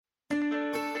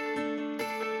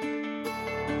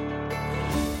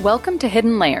Welcome to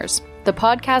Hidden Layers, the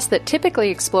podcast that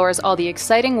typically explores all the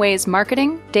exciting ways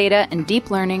marketing, data, and deep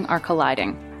learning are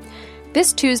colliding.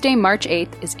 This Tuesday, March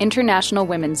 8th, is International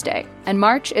Women's Day, and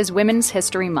March is Women's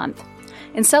History Month.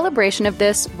 In celebration of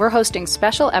this, we're hosting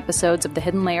special episodes of the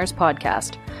Hidden Layers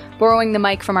podcast, borrowing the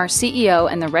mic from our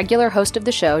CEO and the regular host of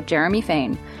the show, Jeremy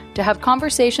Fain, to have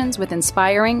conversations with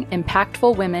inspiring,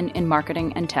 impactful women in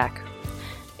marketing and tech.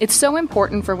 It's so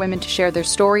important for women to share their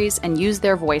stories and use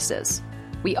their voices.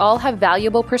 We all have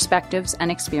valuable perspectives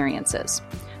and experiences.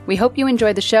 We hope you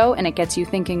enjoy the show and it gets you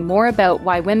thinking more about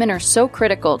why women are so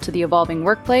critical to the evolving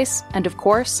workplace and, of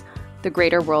course, the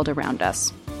greater world around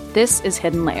us. This is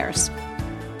Hidden Layers.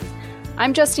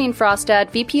 I'm Justine Frostad,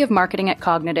 VP of Marketing at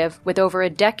Cognitive, with over a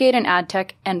decade in ad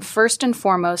tech and first and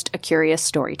foremost a curious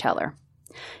storyteller.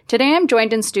 Today I'm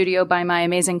joined in studio by my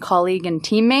amazing colleague and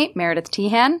teammate, Meredith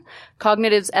Tehan,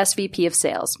 Cognitive's SVP of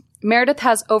Sales. Meredith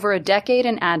has over a decade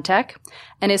in ad tech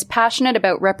and is passionate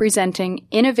about representing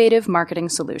innovative marketing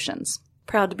solutions.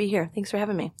 Proud to be here. Thanks for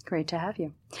having me. Great to have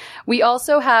you. We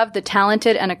also have the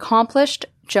talented and accomplished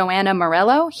Joanna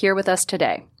Marrollo here with us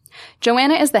today.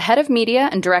 Joanna is the head of media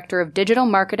and director of digital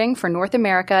marketing for North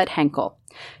America at Henkel.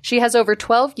 She has over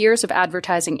 12 years of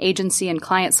advertising agency and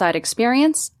client-side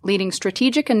experience, leading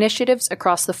strategic initiatives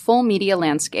across the full media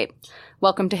landscape.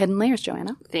 Welcome to Hidden Layers,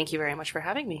 Joanna. Thank you very much for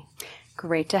having me.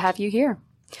 Great to have you here.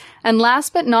 And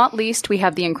last but not least, we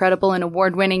have the incredible and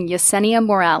award-winning Yessenia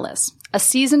Morales, a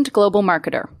seasoned global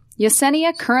marketer.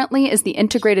 Yessenia currently is the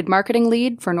integrated marketing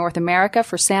lead for North America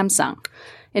for Samsung.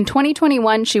 In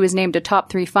 2021, she was named a top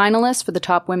 3 finalist for the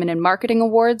Top Women in Marketing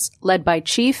Awards, led by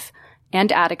Chief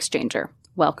and Ad Exchanger.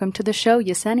 Welcome to the show,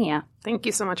 Yessenia. Thank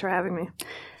you so much for having me.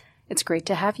 It's great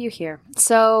to have you here.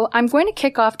 So I'm going to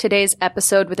kick off today's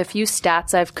episode with a few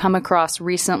stats I've come across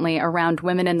recently around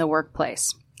women in the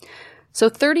workplace. So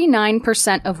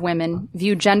 39% of women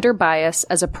view gender bias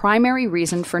as a primary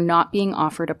reason for not being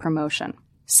offered a promotion.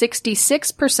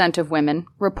 66% of women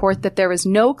report that there is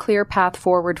no clear path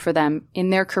forward for them in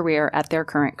their career at their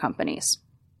current companies.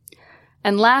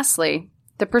 And lastly,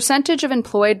 the percentage of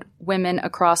employed women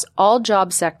across all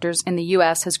job sectors in the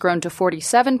U.S. has grown to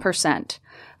 47%,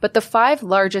 but the 5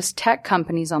 largest tech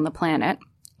companies on the planet,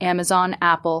 Amazon,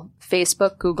 Apple,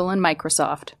 Facebook, Google, and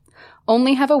Microsoft,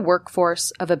 only have a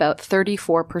workforce of about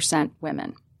 34%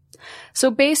 women. So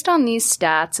based on these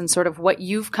stats and sort of what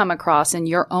you've come across in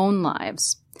your own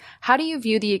lives, how do you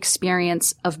view the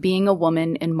experience of being a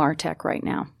woman in MarTech right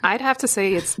now? I'd have to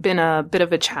say it's been a bit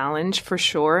of a challenge for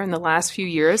sure in the last few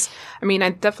years. I mean, I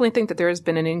definitely think that there has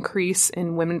been an increase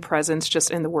in women presence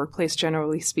just in the workplace,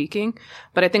 generally speaking.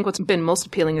 But I think what's been most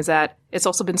appealing is that it's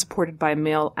also been supported by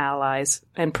male allies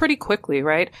and pretty quickly,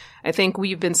 right? I think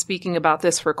we've been speaking about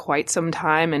this for quite some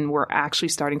time and we're actually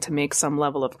starting to make some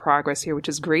level of progress here, which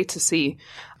is great to see.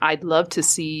 I'd love to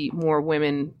see more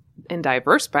women in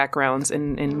diverse backgrounds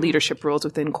in leadership roles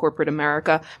within corporate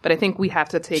America. But I think we have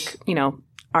to take,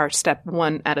 our step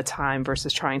one at a time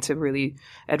versus trying to really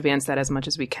advance that as much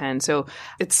as we can. So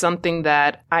it's something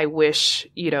that I wish,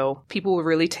 people would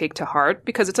really take to heart,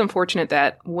 because it's unfortunate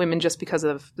that women, just because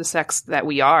of the sex that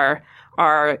we are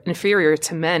inferior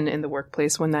to men in the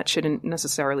workplace when that shouldn't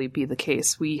necessarily be the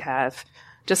case. We have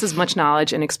just as much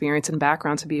knowledge and experience and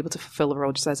background to be able to fulfill a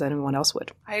role just as anyone else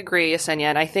would. I agree, Yessenia.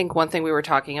 And I think one thing we were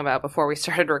talking about before we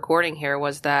started recording here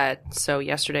was that, so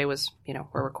yesterday was,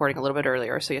 we're recording a little bit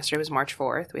earlier. So yesterday was March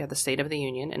 4th. We had the State of the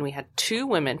Union, and we had 2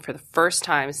 women for the first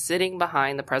time sitting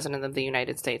behind the President of the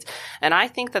United States. And I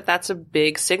think that that's a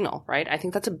big signal, right? I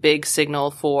think that's a big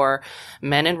signal for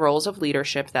men in roles of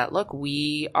leadership that, look,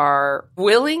 we are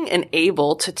willing and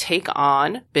able to take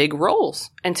on big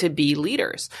roles and to be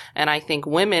leaders. And I think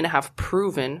women have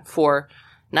proven for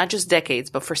not just decades,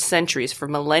 but for centuries, for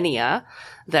millennia,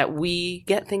 that we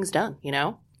get things done,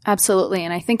 Absolutely.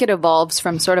 And I think it evolves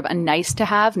from sort of a nice to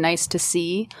have, nice to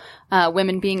see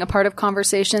women being a part of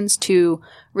conversations to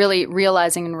really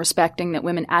realizing and respecting that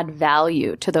women add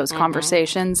value to those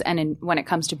conversations. And when it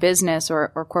comes to business or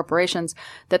corporations,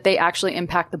 that they actually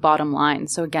impact the bottom line.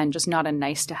 So again, just not a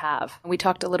nice to have. We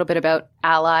talked a little bit about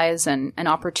allies and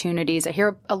opportunities. I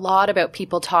hear a lot about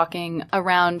people talking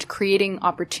around creating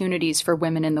opportunities for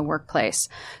women in the workplace.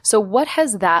 So what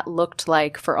has that looked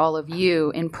like for all of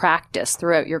you in practice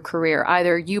throughout your career?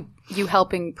 Either you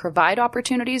helping provide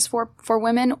opportunities for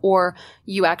women, or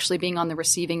you actually being on the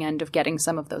receiving end of getting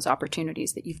some of those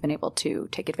opportunities that you've been able to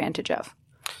take advantage of?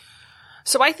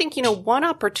 So I think, one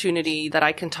opportunity that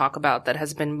I can talk about that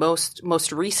has been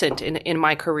most recent in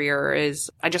my career is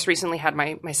I just recently had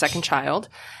my second child,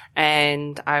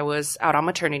 and I was out on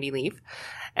maternity leave,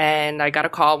 and I got a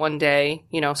call one day,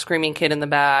 screaming kid in the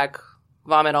back,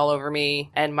 vomit all over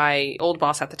me. And my old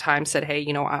boss at the time said, hey,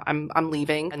 you know, I'm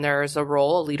leaving, and there's a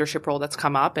leadership role that's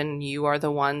come up, and you are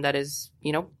the one that is,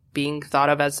 you know, being thought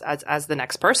of as the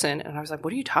next person. And I was like,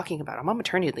 what are you talking about? I'm on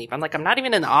maternity leave. I'm like, I'm not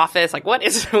even in the office. Like,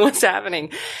 what's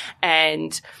happening?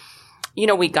 And, you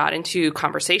know, we got into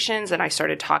conversations, and I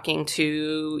started talking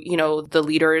to, you know, the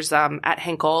leaders at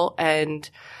Henkel, and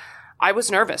I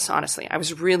was nervous, honestly. I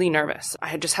was really nervous. I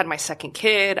had just had my second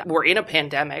kid. We're in a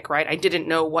pandemic, right? I didn't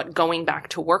know what going back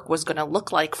to work was going to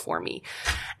look like for me.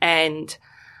 And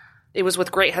it was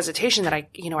with great hesitation that I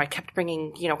kept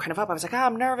bringing, you know, kind of up. I was like,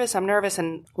 I'm nervous.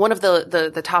 And one of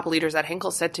the top leaders at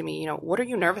Henkel said to me, you know, what are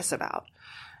you nervous about?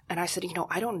 And I said, you know,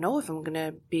 I don't know if I'm going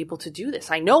to be able to do this.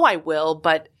 I know I will,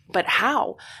 but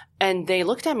how? And they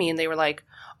looked at me and they were like,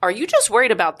 are you just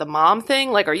worried about the mom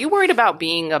thing? Like, are you worried about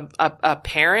being a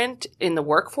parent in the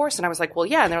workforce? And I was like, well,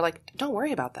 yeah. And they're like, don't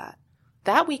worry about that.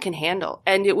 That we can handle.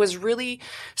 And it was really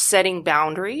setting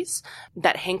boundaries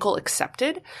that Henkel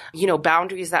accepted, you know,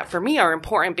 boundaries that for me are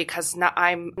important because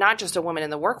I'm not just a woman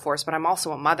in the workforce, but I'm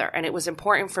also a mother. And it was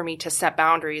important for me to set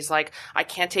boundaries like I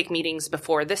can't take meetings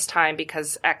before this time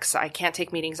because X. I can't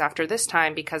take meetings after this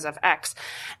time because of X.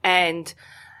 And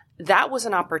that was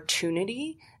an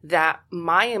opportunity that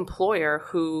my employer,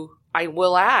 who I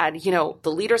will add, you know,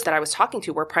 the leaders that I was talking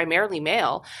to were primarily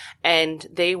male, and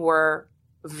they were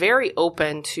very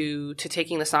open to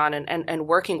taking this on and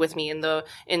working with me in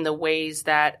the ways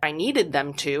that I needed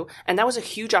them to. And that was a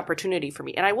huge opportunity for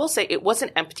me. And I will say it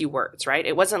wasn't empty words, right?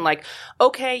 It wasn't like,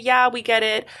 okay, yeah, we get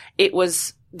it.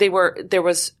 There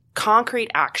was concrete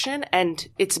action, and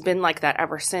it's been like that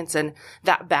ever since. And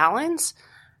that balance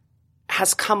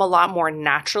has come a lot more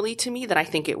naturally to me than I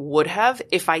think it would have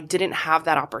if I didn't have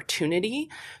that opportunity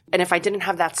and if I didn't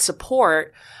have that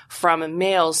support from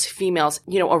males, females,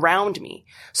 you know, around me.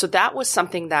 So that was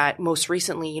something that most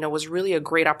recently, you know, was really a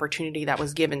great opportunity that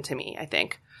was given to me, I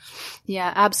think.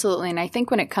 Yeah, absolutely. And I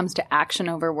think when it comes to action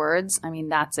over words, I mean,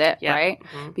 that's it, yeah. Right?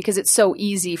 Mm-hmm. Because it's so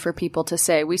easy for people to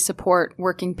say, we support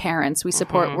working parents, we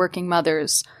support working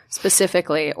mothers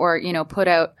specifically, or, you know, put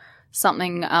out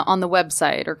something on the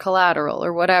website or collateral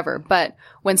or whatever. But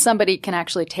when somebody can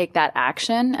actually take that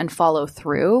action and follow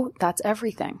through, that's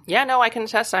everything. Yeah, no, I can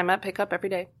attest. I'm at pickup every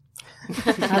day.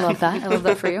 I love that. I love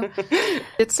that for you.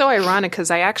 It's so ironic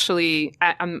because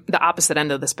I'm the opposite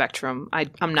end of the spectrum.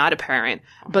 I'm not a parent,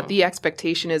 but the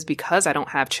expectation is because I don't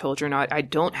have children, I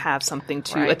don't have something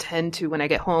to attend to when I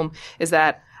get home, is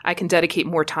that I can dedicate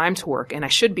more time to work, and I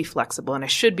should be flexible, and I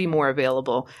should be more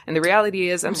available. And the reality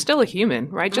is I'm still a human,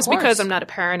 right? Just because I'm not a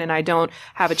parent and I don't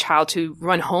have a child to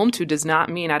run home to does not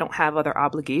mean I don't have other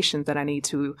obligations that I need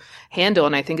to handle.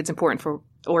 And I think it's important for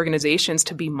organizations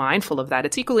to be mindful of that.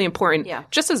 It's equally important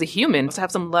just as a human to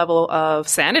have some level of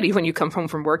sanity when you come home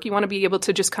from work. You want to be able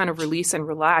to just kind of release and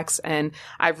relax. And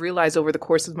I've realized over the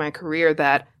course of my career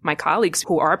that my colleagues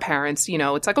who are parents, you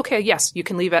know, it's like, okay, yes, you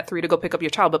can leave at 3 to go pick up your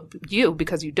child, but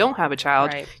because you don't have a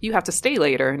child, you have to stay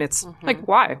later. And it's like,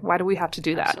 why? Why do we have to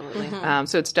do that? Absolutely.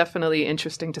 So it's definitely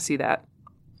interesting to see that.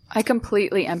 I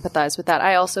completely empathize with that.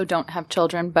 I also don't have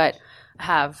children, but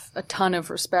have a ton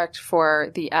of respect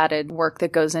for the added work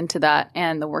that goes into that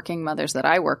and the working mothers that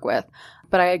I work with.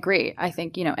 But I agree. I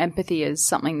think, you know, empathy is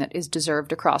something that is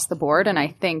deserved across the board. And I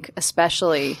think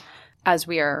especially as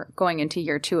we are going into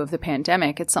year 2 of the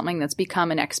pandemic, it's something that's become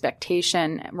an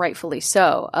expectation, rightfully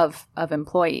so, of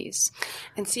employees.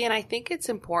 And I think it's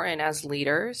important as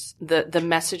leaders, the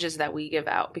messages that we give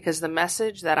out, because the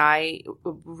message that I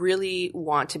really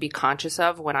want to be conscious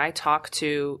of when I talk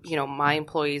to, you know, my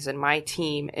employees and my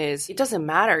team is it doesn't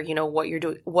matter, you know, what you're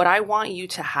doing. What I want you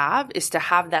to have is to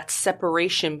have that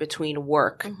separation between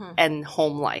work and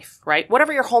home life, right?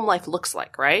 Whatever your home life looks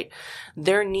like, right?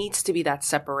 There needs to be that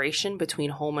separation between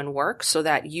home and work so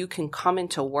that you can come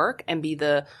into work and be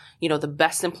the, you know, the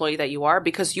best employee that you are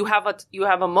because you have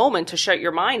a moment to shut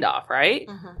your mind off, right?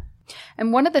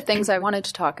 And one of the things I wanted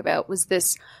to talk about was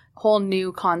this whole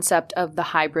new concept of the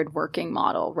hybrid working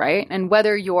model, right? And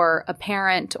whether you're a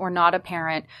parent or not a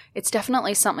parent, it's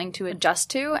definitely something to adjust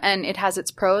to, and it has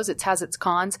its pros, it has its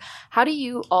cons. How do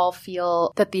you all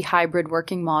feel that the hybrid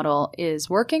working model is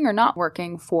working or not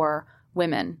working for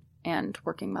women and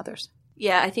working mothers?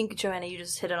 Yeah, I think, Joanna, you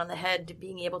just hit it on the head,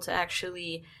 being able to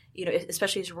actually, you know,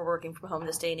 especially as we're working from home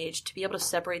this day and age, to be able to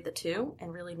separate the two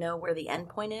and really know where the end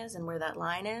point is and where that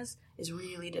line is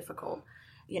really difficult.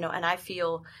 and I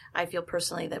feel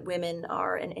personally that women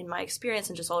are, and in my experience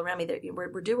and just all around me, that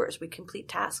we're doers. We complete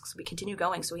tasks. We continue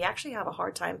going. So we actually have a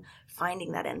hard time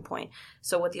finding that endpoint.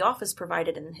 So what the office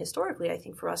provided, and historically, I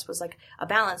think for us, was like a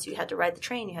balance. You had to ride the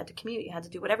train, you had to commute, you had to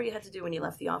do whatever you had to do when you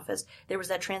left the office. There was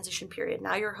that transition period.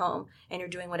 Now you're home and you're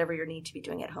doing whatever you need to be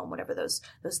doing at home, whatever those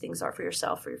things are for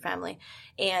yourself, for your family.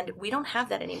 And we don't have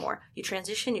that anymore. You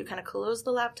transition, you kind of close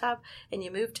the laptop and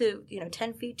you move to,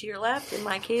 10 feet to your left, in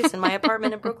my case, in my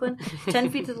apartment in Brooklyn,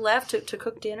 10 feet to the left to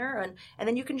cook dinner. And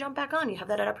then you can jump back on. You have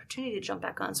that opportunity to jump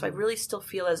back on. So I really still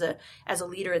feel as a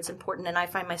leader, it's important. And I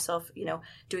find myself,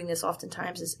 doing this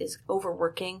oftentimes is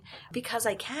overworking because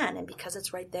I can and because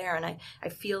it's right there. And I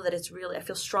feel that I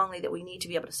feel strongly that we need to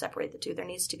be able to separate the two. There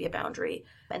needs to be a boundary.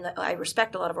 And I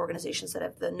respect a lot of organizations that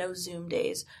have the no Zoom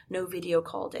days, no video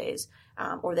call days,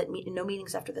 or that no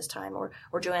meetings after this time.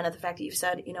 Or Joanna, the fact that you've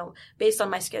said, based on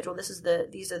my schedule,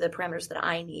 these are the parameters that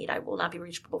I need. I will not be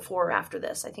reachable before or after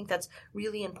this. I think that's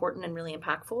really important and really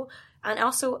impactful. And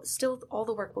also, still, all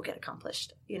the work will get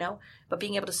accomplished, But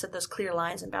being able to set those clear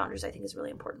lines and boundaries, I think, is really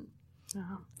important.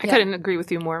 I couldn't agree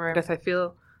with you more, Meredith. I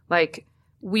feel like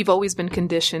we've always been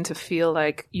conditioned to feel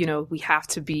like, we have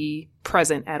to be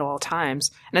present at all times.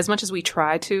 And as much as we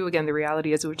try to, again, the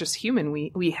reality is we're just human.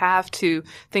 We have to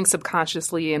think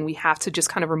subconsciously and we have to just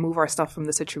kind of remove ourselves from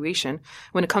the situation.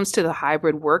 When it comes to the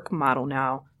hybrid work model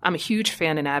now, I'm a huge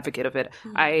fan and advocate of it.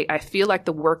 I feel like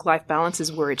the work-life balance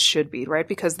is where it should be, right?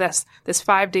 Because this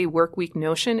 5-day work week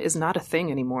notion is not a thing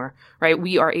anymore, right?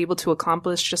 We are able to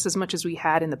accomplish just as much as we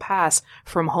had in the past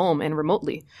from home and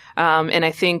remotely. And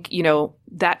I think,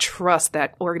 that trust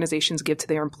that organizations give to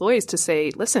their employees to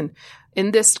say, listen,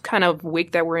 in this kind of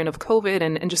wake that we're in of COVID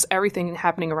and just everything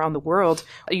happening around the world,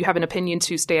 you have an opinion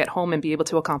to stay at home and be able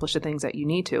to accomplish the things that you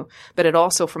need to. But it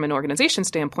also, from an organization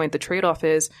standpoint, the trade-off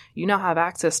is you now have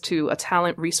access to a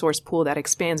talent resource pool that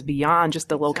expands beyond just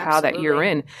the locale that you're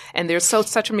in. And there's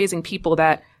such amazing people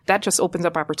that just opens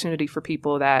up opportunity for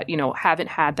people that, haven't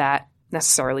had that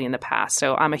necessarily in the past.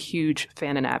 So I'm a huge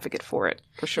fan and advocate for it,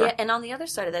 for sure. Yeah, and on the other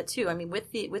side of that too, I mean,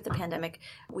 with the pandemic,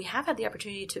 we have had the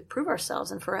opportunity to prove ourselves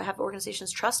and have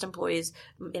organizations trust employees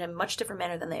in a much different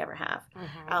manner than they ever have,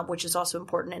 which is also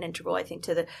important and integral, I think,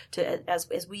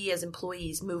 as we as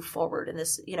employees move forward. And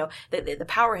this, the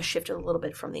power has shifted a little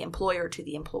bit from the employer to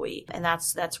the employee, and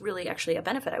that's really actually a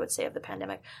benefit, I would say, of the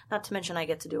pandemic. Not to mention, I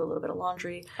get to do a little bit of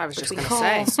laundry. I was just going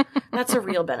to say, that's a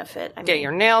real benefit. Get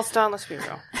your nails done. Let's be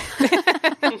real.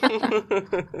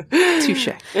 Touche.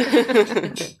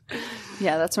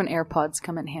 Yeah, that's when AirPods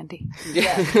come in handy.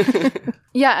 Yeah.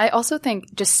 Yeah, I also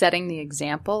think just setting the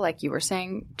example, like you were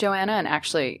saying, Joanna, and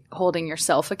actually holding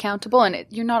yourself accountable. And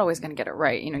you're not always going to get it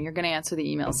right. You're going to answer the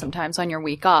emails sometimes on your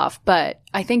week off. But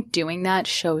I think doing that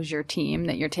shows your team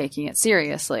that you're taking it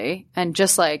seriously. And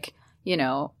just like,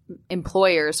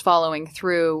 employers following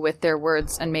through with their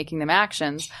words and making them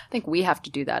actions, I think we have to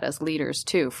do that as leaders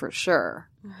too, for sure.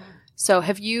 Mm-hmm. So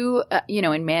have you,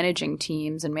 in managing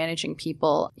teams and managing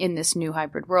people in this new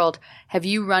hybrid world, have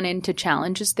you run into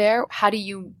challenges there? How do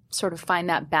you sort of find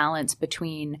that balance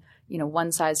between,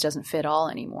 one size doesn't fit all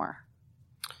anymore?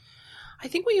 I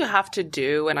think what you have to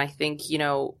do, and I think,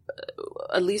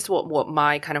 at least what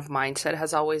my kind of mindset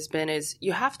has always been, is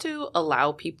you have to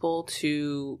allow people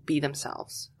to be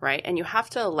themselves, right? And you have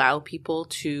to allow people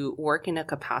to work in a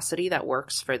capacity that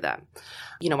works for them.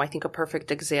 I think a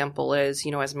perfect example is,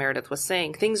 as Meredith was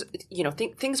saying, things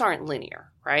aren't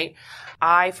linear, right?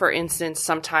 I, for instance,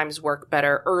 sometimes work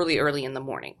better early in the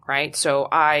morning, right? So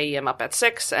I am up at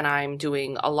 6 and I'm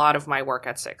doing a lot of my work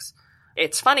at 6.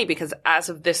 It's funny because as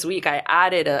of this week, I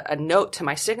added a note to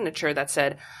my signature that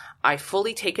said, I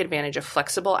fully take advantage of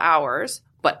flexible hours,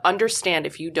 but understand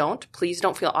if you don't, please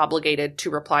don't feel obligated to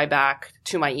reply back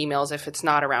to my emails if it's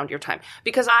not around your time.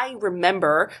 Because I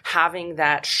remember having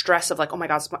that stress of like, oh my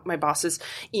God, my boss is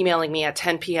emailing me at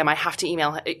 10 p.m. I have to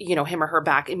email, him or her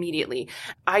back immediately.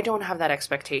 I don't have that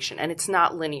expectation, and it's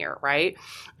not linear, right?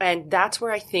 And that's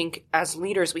where I think as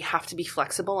leaders, we have to be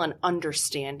flexible and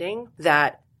understanding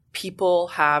that people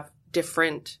have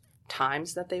different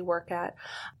times that they work at.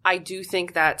 I do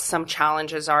think that some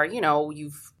challenges are,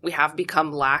 we have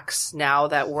become lax now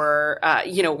that we're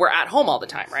at home all the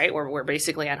time, right? We're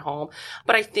basically at home.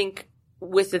 But I think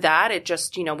with that, it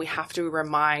just, we have to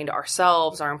remind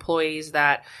ourselves, our employees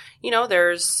that,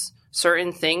 there's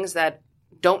certain things that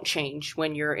don't change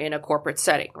when you're in a corporate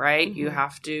setting, right? Mm-hmm. You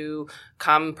have to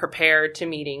come prepared to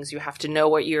meetings. You have to know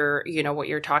what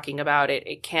you're talking about.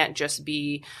 It can't just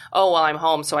be, oh, well, I'm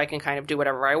home so I can kind of do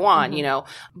whatever I want, mm-hmm.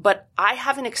 But I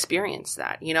haven't experienced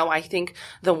that. I think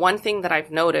the one thing that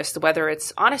I've noticed, whether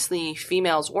it's honestly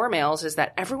females or males, is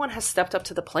that everyone has stepped up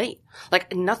to the plate.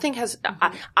 Like nothing has,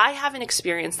 mm-hmm. I haven't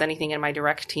experienced anything in my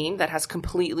direct team that has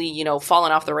completely,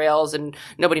 fallen off the rails and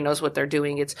nobody knows what they're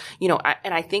doing. It's,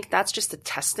 and I think that's just a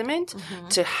testament mm-hmm.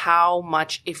 to how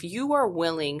much, if you are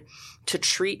willing to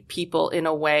treat people in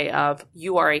a way of,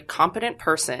 you are a competent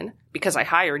person because I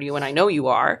hired you and I know you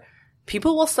are,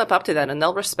 people will step up to that and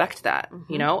they'll respect that,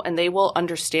 mm-hmm. And they will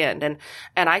understand. And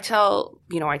I tell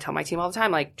my team all the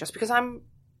time, like, just because I'm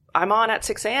on at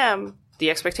 6 a.m., the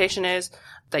expectation is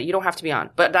that you don't have to be on.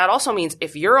 But that also means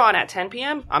if you're on at 10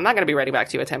 p.m., I'm not going to be ready back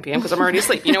to you at 10 p.m. because I'm already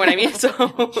asleep. You know what I mean?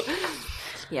 So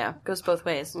yeah, goes both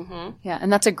ways. Mm-hmm. Yeah,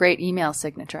 and that's a great email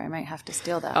signature. I might have to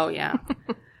steal that. Oh, yeah.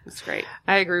 That's great.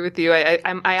 I agree with you.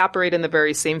 I operate in the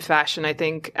very same fashion. I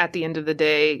think at the end of the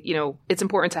day, it's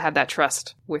important to have that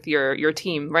trust with your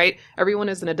team, right? Everyone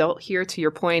is an adult here. To your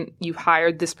point, you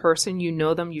hired this person, you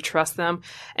know them, you trust them.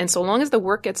 And so long as the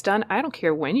work gets done, I don't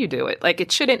care when you do it. Like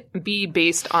it shouldn't be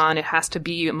based on, it has to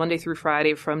be Monday through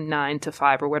Friday from 9 to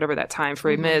 5 or whatever that time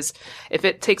frame mm-hmm. is. If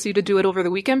it takes you to do it over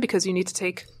the weekend because you need to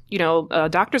take a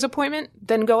doctor's appointment,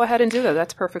 then go ahead and do that.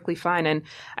 That's perfectly fine. And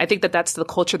I think that that's the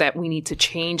culture that we need to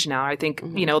change now. I think,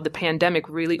 mm-hmm. The pandemic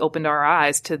really opened our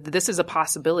eyes to this is a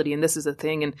possibility and this is a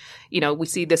thing. And, we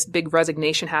see this big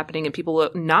resignation happening and people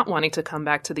not wanting to come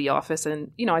back to the office.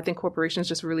 And, I think corporations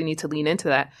just really need to lean into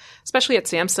that. Especially at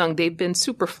Samsung, they've been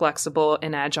super flexible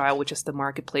and agile with just the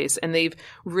marketplace. And they've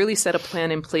really set a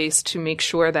plan in place to make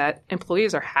sure that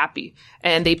employees are happy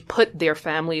and they put their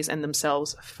families and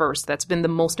themselves first. That's been the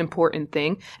most important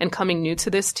thing. And coming new to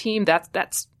this team,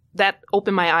 that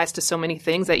opened my eyes to so many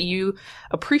things that you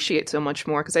appreciate so much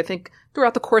more. Because I think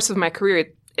throughout the course of my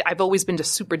career, I've always been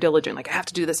just super diligent. Like I have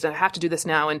to do this, I have to do this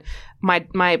now. And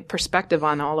my perspective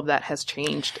on all of that has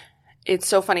changed. It's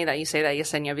so funny that you say that,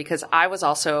 Yessenia, because I was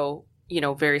also,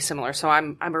 very similar. So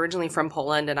I'm originally from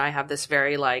Poland and I have this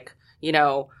very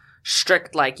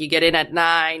strict, like you get in at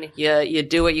 9, you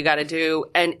do what you got to do.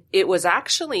 And it was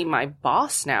actually my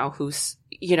boss now who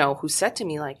said to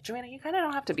me, like, Joanna, you kind of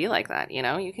don't have to be like that.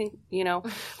 You can,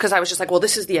 because I was just like, well,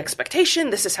 this is the expectation.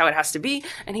 This is how it has to be.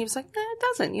 And he was like, it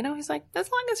doesn't, he's like, as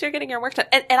long as you're getting your work done.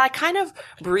 And I kind of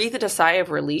breathed a sigh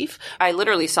of relief. I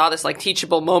literally saw this like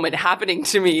teachable moment happening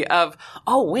to me of,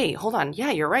 oh, wait, hold on.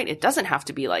 Yeah, you're right. It doesn't have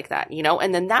to be like that,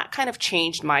 and then that kind of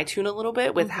changed my tune a little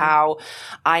bit with mm-hmm. how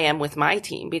I am with my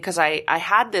team, because I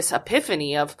had this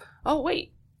epiphany of, oh,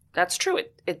 wait, that's true.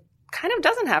 It kind of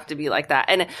doesn't have to be like that.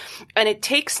 And it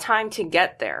takes time to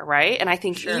get there, right? And I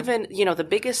think sure. even, the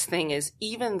biggest thing is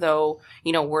even though,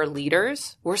 we're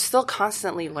leaders, we're still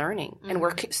constantly learning mm-hmm. and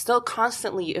we're still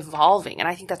constantly evolving. And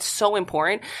I think that's so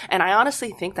important. And I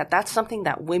honestly think that that's something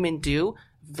that women do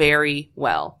very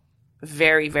well.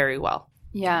 Very, very well.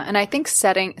 Yeah. And I think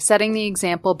setting the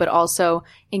example, but also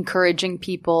encouraging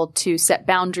people to set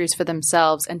boundaries for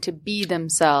themselves and to be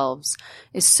themselves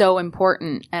is so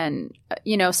important. And,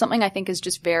 something I think is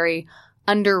just very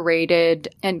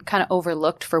underrated and kind of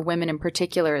overlooked for women in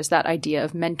particular is that idea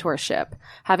of mentorship.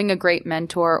 Having a great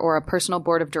mentor or a personal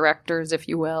board of directors, if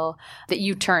you will, that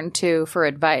you turn to for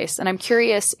advice. And I'm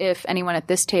curious if anyone at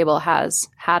this table has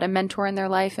had a mentor in their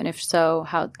life, and if so,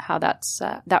 how that's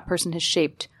that person has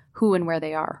shaped who and where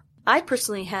they are. I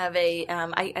personally have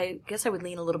I guess I would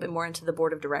lean a little bit more into the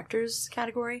board of directors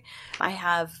category. I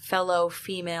have fellow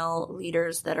female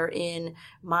leaders that are in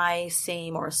my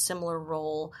same or a similar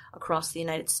role across the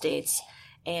United States.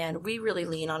 And we really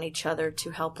lean on each other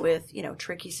to help with,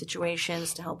 tricky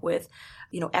situations, to help with,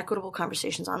 equitable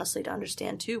conversations, honestly, to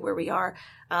understand too where we are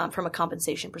from a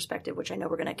compensation perspective, which I know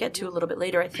we're going to get to a little bit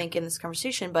later, I think, in this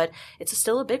conversation, but it's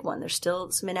still a big one. There's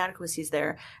still some inadequacies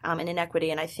there and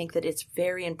inequity. And I think that it's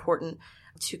very important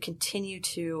to continue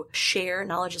to share.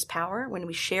 Knowledge is power. When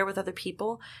we share with other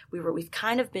people, we've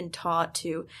kind of been taught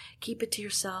to keep it to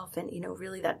yourself, and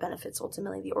really that benefits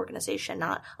ultimately the organization,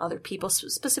 not other people,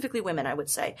 specifically women, I would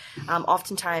say.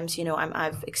 Oftentimes,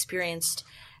 I've experienced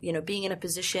being in a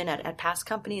position at past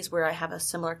companies where I have a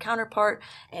similar counterpart,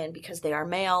 and because they are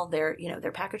male, their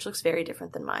package looks very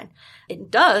different than mine. It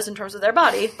does in terms of their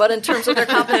body, but in terms of their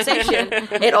compensation,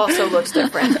 it also looks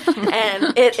different.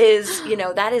 And it is,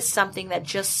 that is something that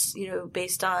just,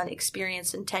 based on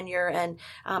experience and tenure, and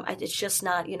it's just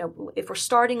not, if we're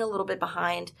starting a little bit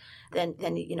behind, then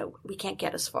we can't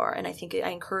get as far. And I think I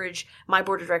encourage my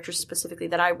board of directors specifically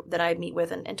that I meet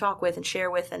with and talk with and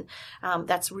share with, and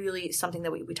that's really something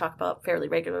that we talk about fairly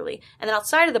regularly. And then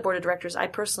outside of the board of directors, I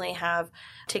personally have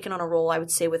taken on a role, I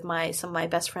would say, with some of my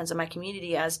best friends in my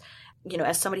community as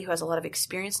somebody who has a lot of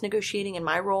experience negotiating in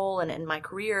my role and in my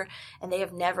career, and they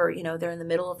have never, they're in the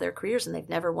middle of their careers and they've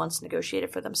never once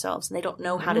negotiated for themselves, and they don't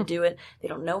know how to do it. They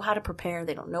don't know how to prepare.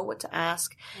 They don't know what to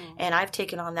ask. And I've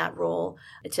taken on that role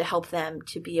to help them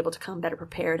to be able to come better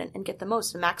prepared and get the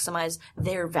most and maximize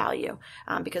their value.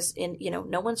 Because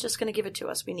no one's just going to give it to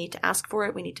us. We need to ask for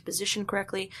it. We need to position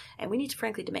correctly, and we need to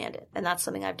frankly demand it. And that's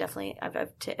something I've definitely,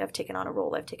 I've taken on a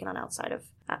role I've taken on outside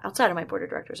of my board of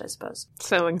directors, I suppose.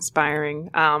 So inspiring.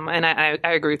 And I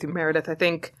agree with you, Meredith. I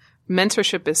think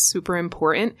mentorship is super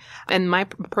important. And my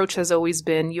approach has always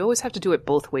been, you always have to do it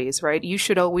both ways, right? You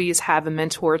should always have a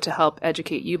mentor to help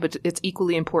educate you, but it's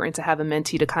equally important to have a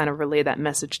mentee to kind of relay that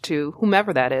message to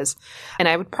whomever that is. And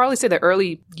I would probably say the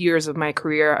early years of my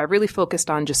career, I really focused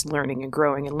on just learning and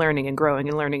growing and learning and growing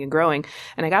and learning and growing.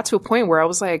 And I got to a point where I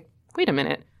was like, wait a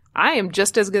minute. I am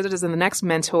just as good as the next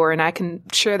mentor, and I can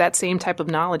share that same type of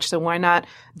knowledge. So why not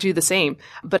do the same?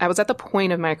 But I was at the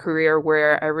point of my career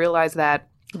where I realized that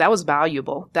was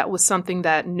valuable. That was something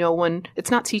that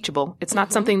it's not teachable. It's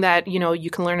not something that, you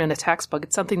can learn in a textbook.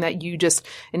 It's something that you just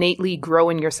innately grow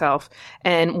in yourself.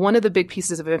 And one of the big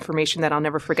pieces of information that I'll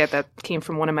never forget that came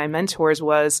from one of my mentors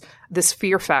was this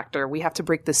fear factor. We have to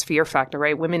break this fear factor,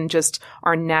 right? Women just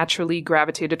are naturally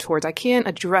gravitated towards, I can't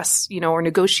address, or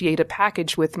negotiate a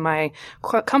package with my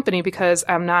company because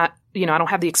I'm not, I don't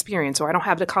have the experience, or I don't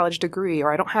have the college degree,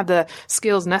 or I don't have the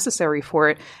skills necessary for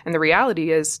it. And the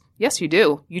reality is, yes, you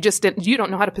do. You don't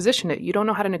know how to position it. You don't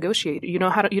know how to negotiate. You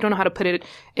don't know how to put it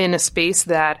in a space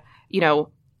that,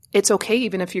 it's okay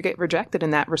even if you get rejected in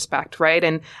that respect, right?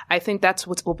 And I think that's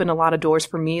what's opened a lot of doors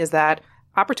for me, is that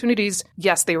opportunities,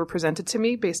 yes, they were presented to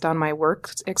me based on my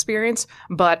work experience,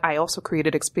 but I also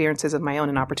created experiences of my own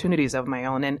and opportunities of my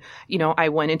own. And, I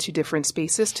went into different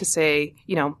spaces to say,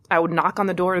 I would knock on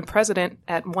the door of the president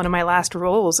at one of my last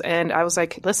roles. And I was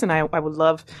like, listen, I would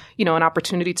love, an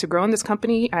opportunity to grow in this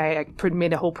company. I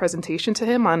made a whole presentation to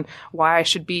him on why I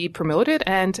should be promoted.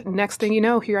 And next thing you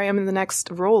know, here I am in the next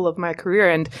role of my career.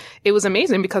 And it was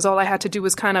amazing because all I had to do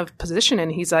was kind of position.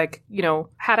 And he's like,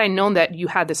 had I known that you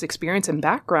had this experience and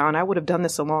background, I would have done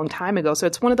this a long time ago. So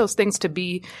it's one of those things to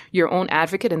be your own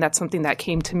advocate. And that's something that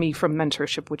came to me from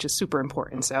mentorship, which is super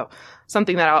important. So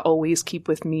something that I'll always keep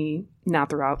with me now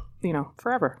throughout,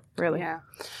 forever, really. Yeah.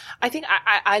 I think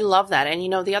I love that. And,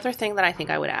 the other thing that I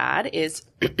think I would add is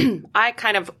I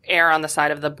kind of err on the side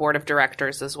of the board of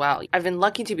directors as well. I've been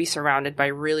lucky to be surrounded by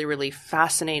really, really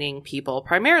fascinating people,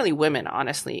 primarily women,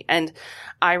 honestly. And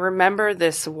I remember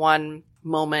this one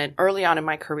moment early on in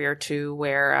my career too,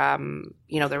 where,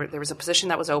 there was a position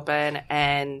that was open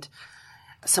and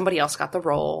somebody else got the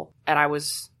role, and I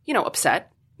was,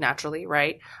 upset naturally.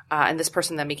 Right. And this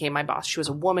person then became my boss. She was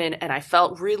a woman, and I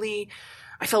felt really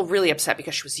upset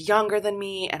because she was younger than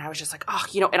me. And I was just like,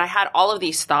 and I had all of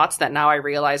these thoughts that now I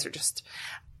realize are just,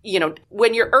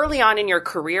 when you're early on in your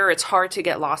career, it's hard to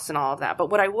get lost in all of that. But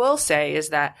what I will say is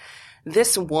that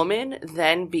this woman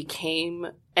then became,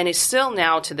 and is still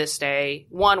now to this day,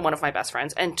 one of my best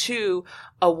friends, and two,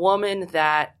 a woman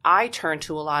that I turn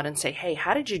to a lot and say, hey,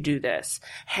 how did you do this?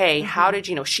 Hey, how did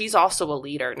you she's also a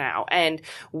leader now. And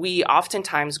we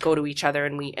oftentimes go to each other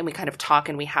and we kind of talk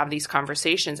and we have these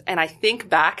conversations. And I think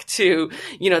back to,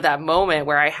 that moment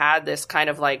where I had this kind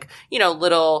of like,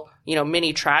 little,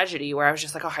 mini tragedy where I was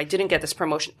just like, I didn't get this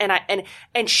promotion.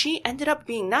 And she ended up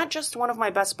being not just one of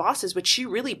my best bosses, but she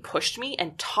really pushed me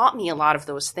and taught me a lot of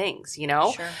those things,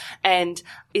 Sure. And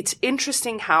it's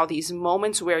interesting how these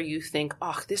moments where you think,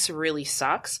 this really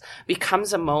sucks,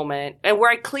 becomes a moment, and where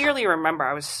I clearly remember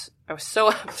I was so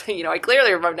upset, I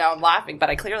clearly remember, now I'm laughing, but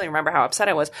I clearly remember how upset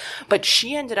I was. But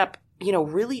she ended up,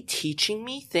 really teaching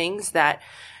me things that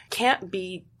can't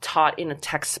be taught in a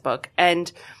textbook. And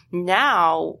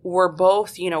now we're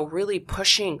both, really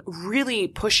pushing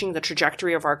the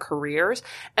trajectory of our careers.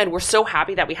 And we're so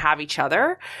happy that we have each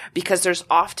other, because there's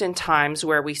often times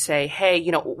where we say, hey,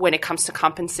 when it comes to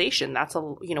compensation,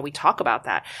 we talk about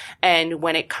that. And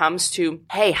when it comes to,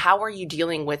 hey, how are you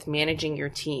dealing with managing your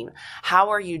team?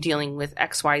 How are you dealing with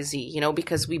XYZ?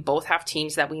 Because we both have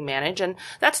teams that we manage, and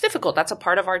that's difficult. That's a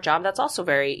part of our job. That's also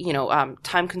very,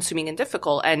 time consuming and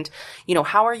difficult. And,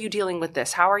 how are you dealing with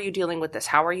this? How are you dealing with this?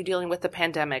 How are you dealing with the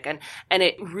pandemic? And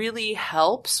it really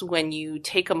helps when you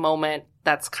take a moment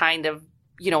that's kind of,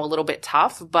 a little bit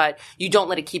tough, but you don't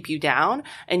let it keep you down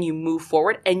and you move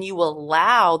forward and you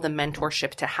allow the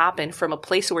mentorship to happen from a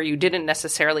place where you didn't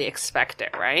necessarily expect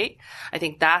it, right? I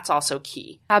think that's also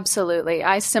key. Absolutely.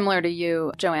 I, similar to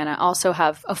you, Joanna, also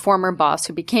have a former boss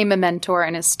who became a mentor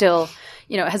and is still,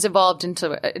 has evolved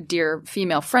into a dear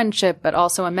female friendship, but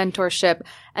also a mentorship.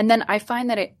 And then I find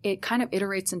that it kind of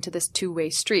iterates into this two-way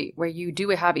street where you do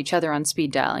have each other on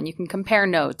speed dial and you can compare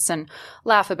notes and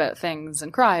laugh about things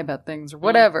and cry about things or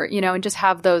whatever, and just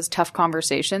have those tough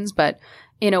conversations, but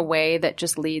in a way that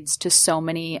just leads to so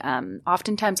many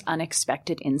oftentimes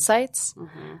unexpected insights.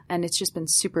 Mm-hmm. And it's just been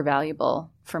super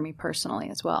valuable for me personally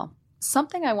as well.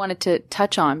 Something I wanted to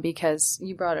touch on because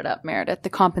you brought it up, Meredith, the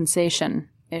compensation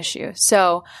issue.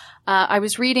 So I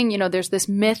was reading, there's this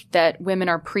myth that women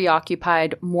are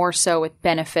preoccupied more so with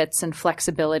benefits and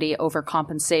flexibility over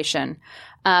compensation.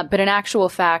 But in actual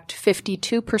fact,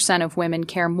 52% of women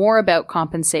care more about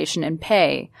compensation and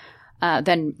pay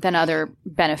than other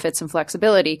benefits and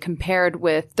flexibility, compared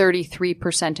with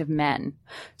 33% of men.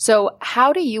 So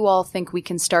how do you all think we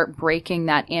can start breaking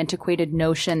that antiquated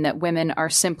notion that women are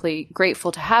simply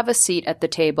grateful to have a seat at the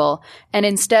table and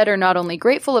instead are not only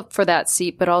grateful for that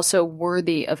seat, but also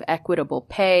worthy of equitable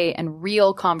pay and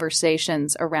real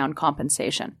conversations around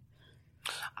compensation?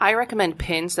 I recommend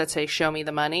pins that say "Show me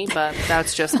the money," but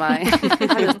that's just my.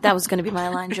 That was going to be my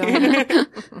line, Joanna.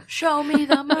 Show me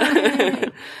the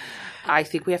money. I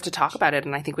think we have to talk about it,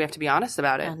 and I think we have to be honest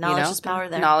about it. Knowledge is power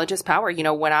there. Knowledge is power.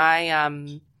 When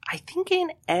I think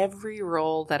in every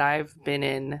role that I've been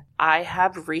in, I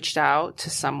have reached out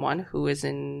to someone who is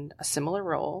in a similar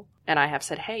role, and I have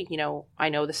said, hey, I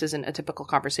know this isn't a typical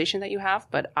conversation that you have,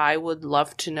 but I would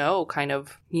love to know kind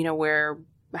of, where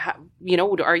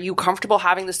are you comfortable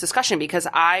having this discussion? Because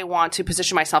I want to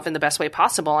position myself in the best way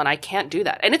possible, and I can't do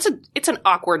that. And it's an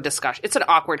awkward discussion. It's an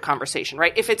awkward conversation,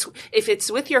 right? If it's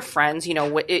with your friends,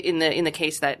 in the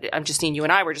case that Justine, you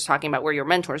and I were just talking about, where you're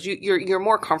mentors, you're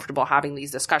more comfortable having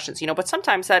these discussions, but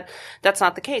sometimes that's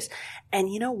not the case.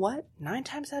 And you know what? 9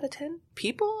 times out of 10,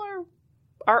 people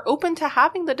are open to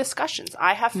having the discussions,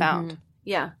 I have found. Mm-hmm.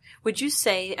 Yeah. Would you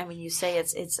say, you say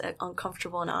it's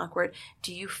uncomfortable and awkward.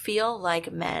 Do you feel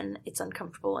like men, it's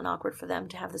uncomfortable and awkward for them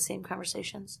to have the same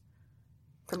conversations?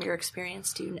 From your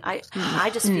experience, I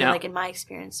just feel like in my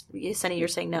experience, Yessenia, you're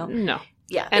saying no. No.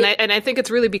 Yeah. And I think it's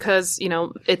really because,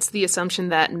 it's the assumption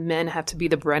that men have to be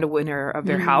the breadwinner of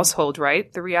their household,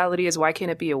 right? The reality is, why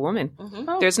can't it be a woman?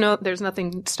 Mm-hmm. There's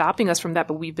nothing stopping us from that,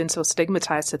 but we've been so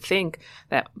stigmatized to think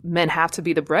that men have to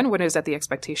be the breadwinners, that the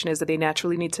expectation is that they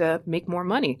naturally need to make more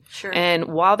money. Sure. And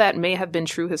while that may have been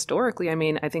true historically,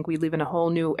 I think we live in a whole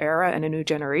new era and a new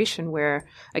generation where,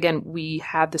 again, we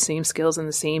have the same skills and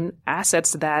the same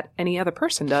assets that any other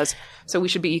person does. So we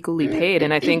should be equally paid.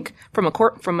 And I think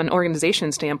from an organization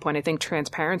standpoint, I think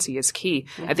transparency is key.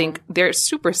 Mm-hmm. I think they're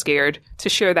super scared to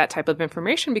share that type of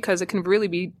information because it can really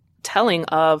be telling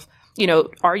of,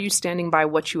 are you standing by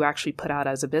what you actually put out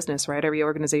as a business, right? Every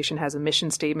organization has a mission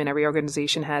statement. Every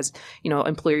organization has,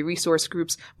 employee resource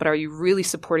groups, but are you really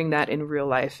supporting that in real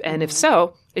life? And if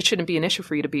so, it shouldn't be an issue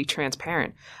for you to be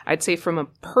transparent. I'd say from a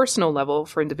personal level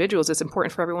for individuals, it's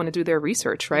important for everyone to do their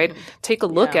research, right? Mm-hmm. Take a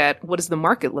look at what does the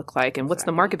market look like and what's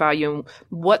the market value and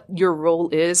what your role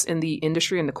is in the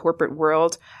industry and the corporate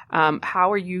world.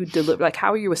 How are you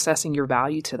how are you assessing your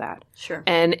value to that? Sure.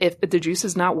 And if the juice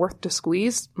is not worth the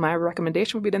squeeze, my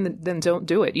recommendation would be then don't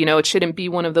do it. It shouldn't be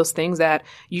one of those things that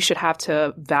you should have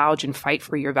to vouch and fight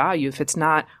for your value. If it's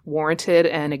not warranted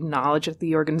and acknowledged at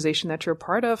the organization that you're a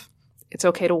part of, it's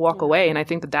okay to walk away. And I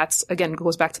think that's, again,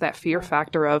 goes back to that fear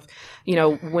factor of,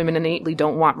 women innately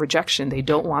don't want rejection. They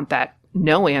don't want that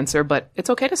no answer, but it's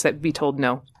okay to be told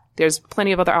no. There's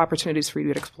plenty of other opportunities for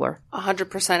you to explore.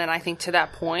 100%. And I think to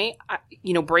that point,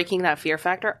 breaking that fear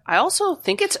factor, I also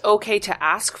think it's okay to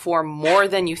ask for more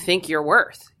than you think you're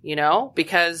worth,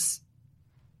 because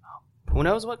who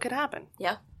knows what could happen.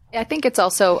 Yeah. I think it's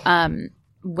also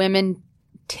women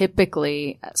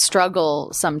typically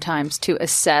struggle sometimes to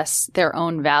assess their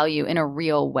own value in a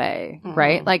real way,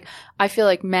 right? Like, I feel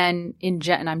like men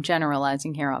and I'm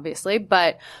generalizing here, obviously,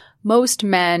 but most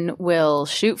men will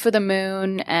shoot for the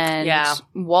moon and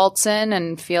waltz in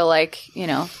and feel like,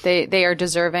 they are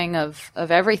deserving of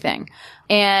everything.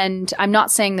 And I'm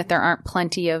not saying that there aren't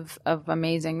plenty of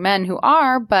amazing men who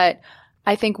are, but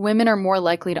I think women are more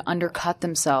likely to undercut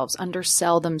themselves,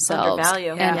 undersell themselves.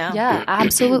 Undervalue. Yeah,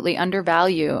 absolutely.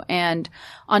 Undervalue. And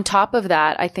on top of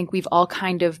that, I think we've all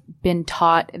kind of been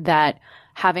taught that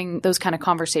having those kind of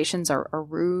conversations are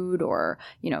rude or,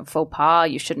 faux pas.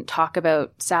 You shouldn't talk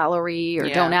about salary or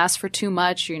don't ask for too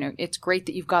much. It's great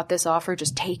that you've got this offer.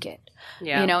 Just take it.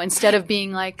 Yeah. Instead of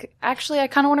being like, actually, I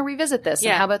kind of want to revisit this.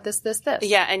 And how about this?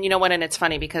 Yeah. And you know what? And it's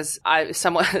funny because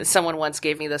someone once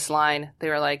gave me this line. They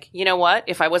were like, you know what?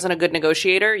 If I wasn't a good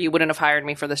negotiator, you wouldn't have hired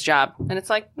me for this job. And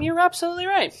it's like, you're absolutely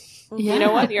right. Yeah. You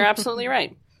know what? You're absolutely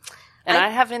right. And I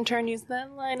have in turn used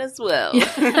that line as well.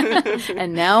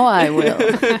 And now I will.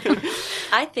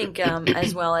 I think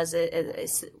as well as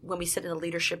when we sit in a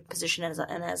leadership position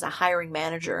and as a hiring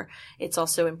manager, it's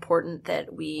also important that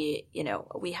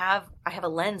I have a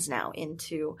lens now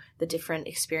into the different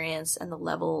experience and the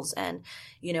levels. And,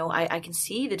 I can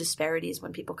see the disparities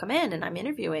when people come in and I'm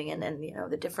interviewing and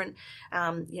the different,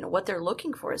 what they're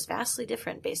looking for is vastly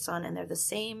different based on, and they're the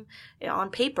same on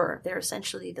paper. They're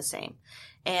essentially the same.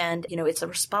 And, it's a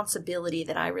responsibility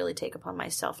that I really take upon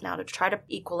myself now to try to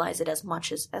equalize it as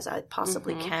much as I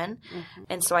possibly can. Mm-hmm.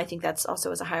 And so I think that's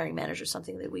also, as a hiring manager,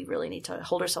 something that we really need to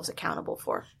hold ourselves accountable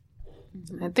for.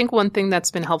 I think one thing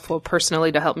that's been helpful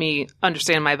personally to help me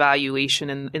understand my valuation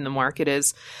in the market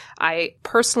is I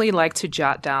personally like to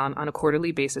jot down on a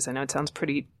quarterly basis. I know it sounds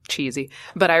pretty cheesy,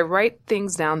 but I write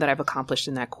things down that I've accomplished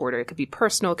in that quarter. It could be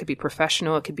personal, it could be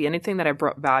professional, it could be anything that I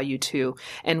brought value to.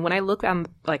 And when I look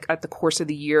at the course of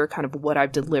the year, kind of what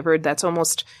I've delivered,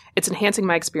 it's enhancing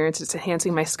my experience, it's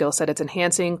enhancing my skill set, it's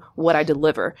enhancing what I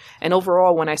deliver. And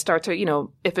overall, when I start to,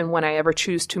 if and when I ever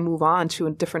choose to move on to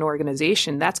a different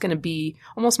organization, that's going to be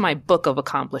almost my book of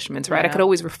accomplishments, right? Yeah. I could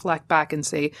always reflect back and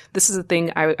say, this is the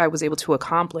thing I was able to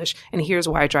accomplish, and here's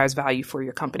why it drives value for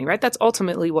your company, right? That's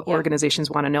ultimately what organizations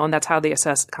want to know, and that's how they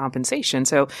assess compensation.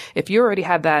 So if you already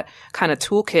have that kind of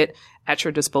toolkit at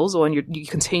your disposal and you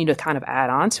continue to kind of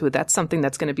add on to it, that's something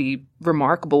that's going to be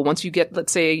remarkable. Once you get,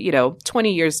 let's say,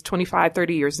 20 years, 25,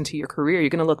 30 years into your career,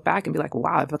 you're going to look back and be like,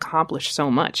 wow, I've accomplished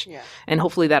so much. Yeah. And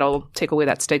hopefully that'll take away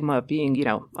that stigma of being,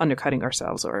 undercutting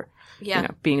ourselves or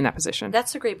being in that position.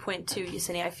 That's a great point too,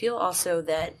 Yessenia. I feel also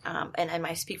that, and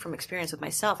I speak from experience with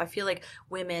myself, I feel like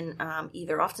women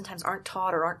either oftentimes aren't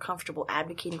taught or aren't comfortable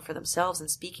advocating for themselves and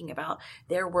speaking about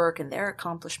their work and their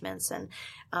accomplishments. And,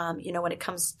 when it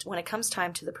comes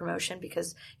time to the promotion,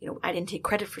 because, I didn't take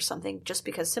credit for something just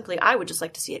because simply I would just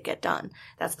like to see it get done.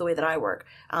 That's the way that I work.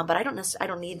 But I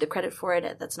don't need the credit for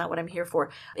it. That's not what I'm here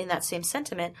for. In that same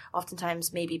sentiment,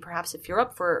 oftentimes maybe perhaps if you're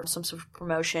up for some sort of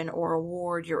promotion or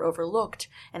award, you're overlooked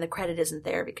and the credit isn't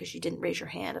there because you didn't raise your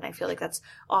hand. And I feel like that's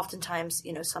oftentimes,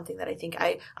 something that I think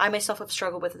I myself have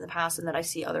struggled with in the past and that I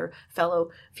see other fellow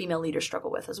female leaders struggle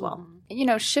with as well.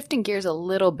 Shifting gears a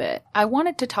little bit, I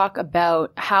wanted to talk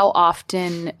about how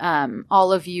often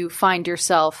all of you find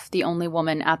yourself the only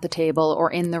woman at the table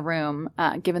or in the room,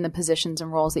 given the positions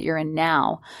and roles that you're in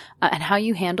now, and how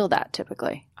you handle that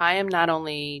typically. I am not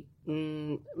only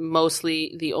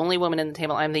mostly the only woman in the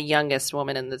table, I'm the youngest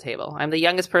woman in the table. I'm the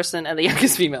youngest person and the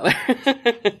youngest female there.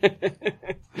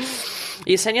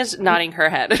 Yesenia's nodding her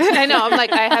head. I know. I'm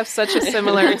like, I have such a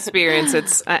similar experience.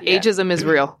 It's ageism is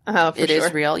real. It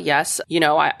is real. Yes.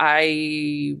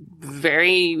 I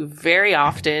very, very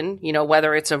often,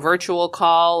 whether it's a virtual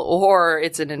call or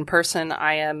it's an in-person,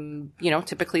 I am,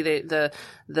 typically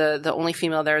the only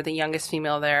female there, the youngest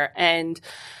female there. And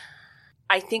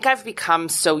I think I've become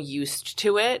so used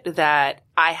to it that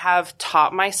I have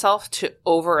taught myself to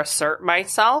over-assert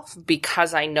myself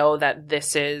because I know that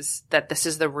this is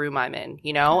the room I'm in,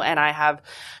 and I have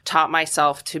taught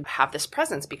myself to have this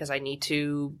presence because I need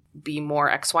to be more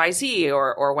XYZ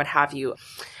or what have you.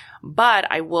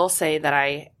 But I will say that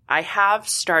I have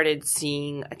started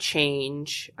seeing a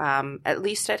change, at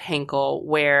least at Henkel,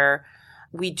 where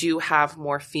we do have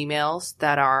more females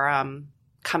that are,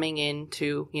 coming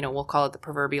into, we'll call it the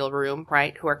proverbial room,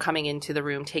 right? Who are coming into the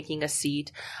room, taking a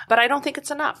seat. But I don't think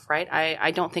it's enough, right? I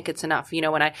don't think it's enough,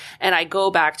 and I go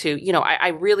back to,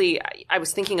 I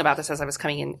was thinking about this as I was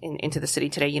coming into the city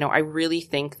today. I really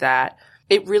think that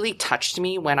it really touched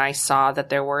me when I saw that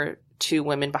there were two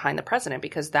women behind the president,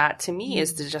 because that to me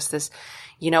is just this,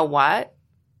 what?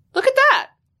 Look at that.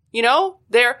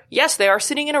 They are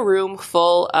sitting in a room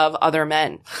full of other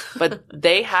men, but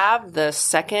they have the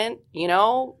second,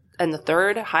 and the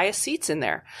third highest seats in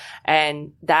there.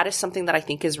 And that is something that I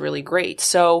think is really great.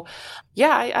 So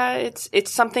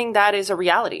it's something that is a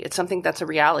reality. It's something that's a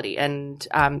reality. And,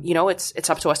 it's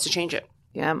up to us to change it.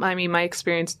 Yeah. I mean, my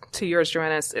experience to yours,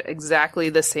 Joanna, is exactly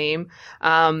the same.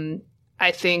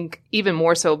 I think even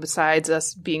more so, besides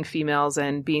us being females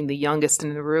and being the youngest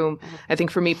in the room, I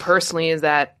think for me personally is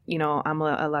that, I'm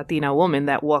a Latina woman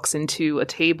that walks into a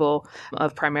table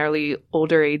of primarily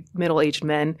older, middle-aged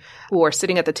men who are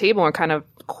sitting at the table and kind of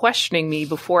questioning me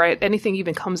before anything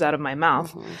even comes out of my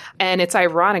mouth. And it's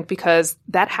ironic because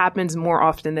that happens more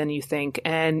often than you think.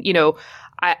 And,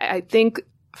 I think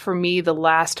for me, the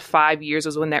last 5 years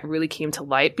was when that really came to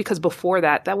light, because before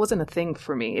that wasn't a thing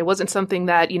for me. It wasn't something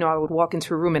that, I would walk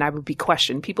into a room and I would be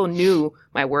questioned. People knew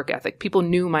my work ethic. People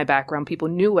knew my background. People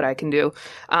knew what I can do.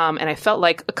 And I felt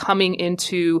like coming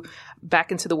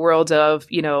back into the world of,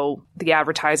 the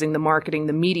advertising, the marketing,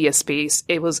 the media space,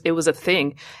 it was a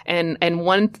thing. And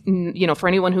one, for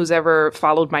anyone who's ever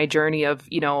followed my journey of,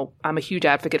 I'm a huge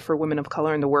advocate for women of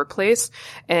color in the workplace.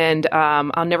 And,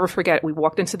 I'll never forget, we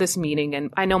walked into this meeting,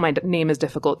 and I know my name is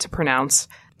difficult to pronounce.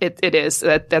 It is.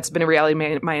 That's been a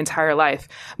reality my entire life.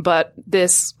 But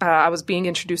I was being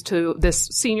introduced to this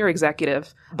senior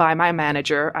executive by my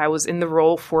manager. I was in the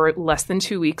role for less than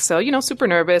 2 weeks. So, super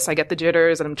nervous. I get the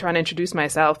jitters and I'm trying to introduce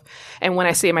myself. And when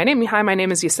I say my name, hi, my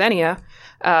name is Yessenia,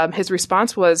 his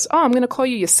response was, oh, I'm going to call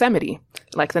you Yosemite,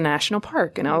 like the national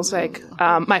park. And I was like,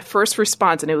 my first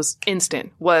response, and it was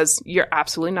instant, was, you're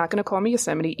absolutely not going to call me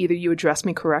Yosemite. Either you address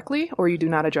me correctly or you do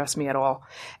not address me at all.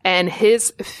 And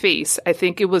his face, I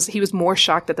think he was more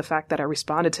shocked at the fact that I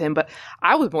responded to him, but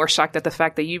I was more shocked at the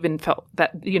fact that you even felt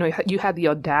that, you had the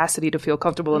audacity to feel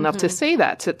comfortable enough to say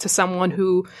that to someone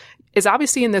who is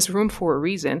obviously in this room for a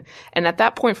reason. And at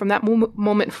that point, from that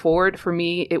moment forward, for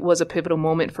me, it was a pivotal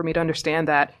moment for me to understand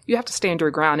that you have to stand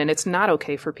your ground, and it's not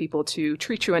okay for people to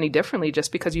treat you any differently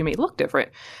just because you may look different.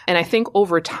 And I think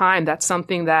over time, that's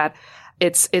something that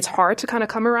it's hard to kind of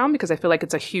come around, because I feel like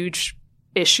it's a huge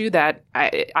issue that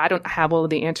I don't have all of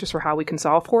the answers for how we can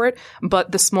solve for it.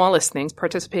 But the smallest things,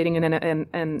 participating in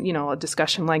a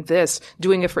discussion like this,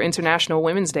 doing it for International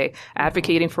Women's Day,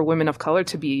 advocating for women of color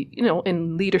to be,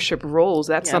 in leadership roles,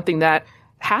 that's something that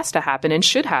has to happen and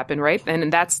should happen, right?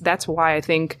 And that's why I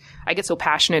think I get so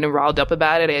passionate and riled up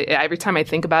about it. Every time I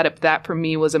think about it, that for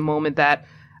me was a moment that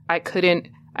I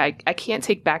can't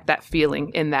take back that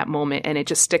feeling in that moment, and it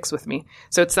just sticks with me.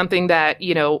 So it's something that,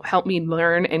 helped me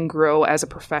learn and grow as a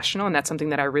professional, and that's something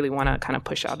that I really want to kind of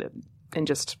push out and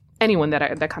just anyone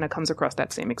that kind of comes across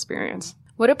that same experience.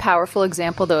 What a powerful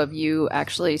example, though, of you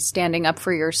actually standing up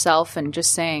for yourself and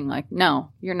just saying, like,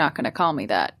 no, you're not going to call me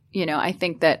that. I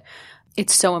think that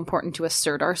it's so important to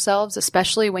assert ourselves,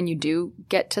 especially when you do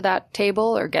get to that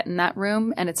table or get in that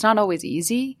room, and it's not always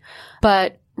easy,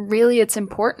 but really it's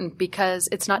important because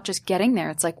it's not just getting there.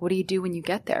 It's like, what do you do when you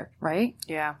get there, right?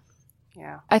 Yeah.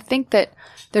 I think that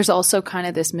there's also kind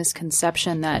of this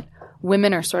misconception that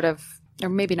women are sort of, or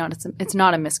maybe not, it's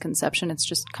not a misconception, it's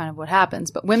just kind of what happens,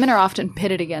 but women are often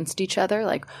pitted against each other,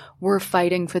 like we're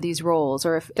fighting for these roles,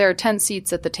 or if there are 10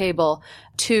 seats at the table,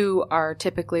 2 are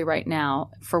typically right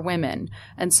now for women,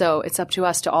 and so it's up to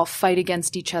us to all fight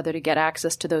against each other to get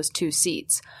access to those 2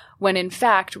 seats. When in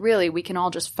fact, really, we can all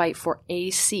just fight for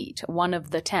a seat, one of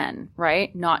the 10,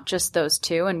 right? Not just those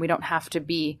 2, and we don't have to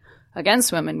be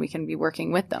against women, we can be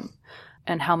working with them.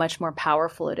 And how much more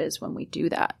powerful it is when we do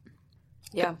that.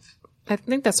 Yeah. I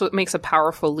think that's what makes a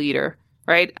powerful leader,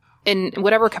 right? In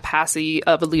whatever capacity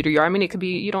of a leader you are. I mean, it could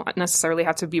be, you don't necessarily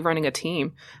have to be running a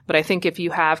team, but I think if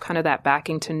you have kind of that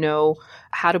backing to know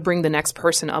how to bring the next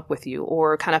person up with you,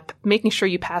 or kind of making sure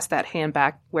you pass that hand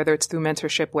back, whether it's through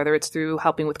mentorship, whether it's through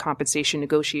helping with compensation,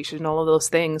 negotiation, all of those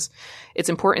things, it's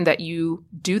important that you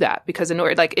do that, because in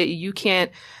order, you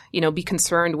can't, be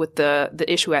concerned with the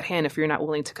issue at hand if you're not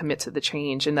willing to commit to the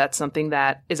change. And that's something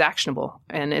that is actionable.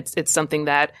 And it's something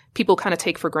that people kind of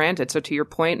take for granted. So to your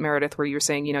point, Meredith, where you're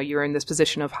saying, you're in this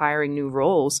position of hiring new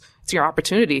roles, it's your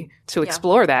opportunity to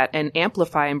explore that and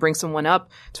amplify and bring someone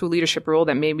up to a leadership role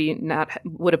that maybe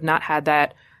would have not had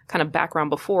that kind of background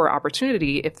before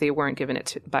opportunity if they weren't given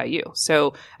it by you.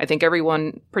 So I think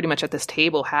everyone pretty much at this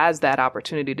table has that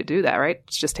opportunity to do that, right?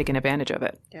 It's just taking advantage of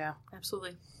it. Yeah,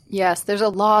 absolutely. Yes, there's a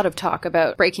lot of talk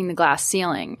about breaking the glass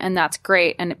ceiling, and that's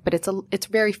great. But it's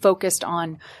very focused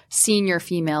on senior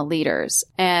female leaders.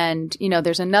 And,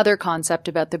 there's another concept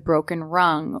about the broken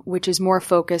rung, which is more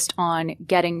focused on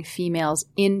getting females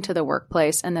into the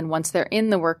workplace. And then once they're in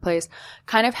the workplace,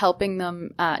 kind of helping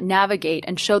them navigate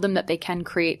and show them that they can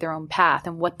create their own path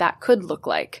and what that could look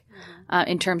like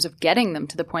in terms of getting them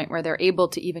to the point where they're able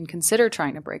to even consider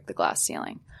trying to break the glass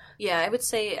ceiling. Yeah, I would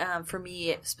say for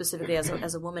me specifically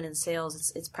as a woman in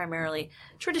sales, it's primarily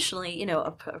traditionally,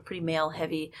 a pretty male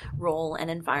heavy role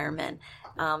and environment.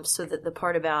 So that the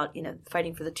part about,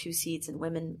 fighting for the 2 seats and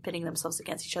women pitting themselves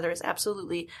against each other is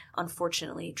absolutely,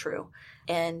 unfortunately true.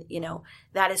 And,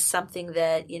 that is something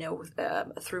that,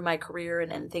 through my career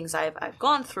and things I've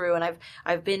gone through, and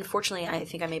I've been, fortunately, I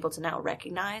think I'm able to now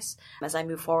recognize as I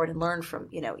move forward and learn from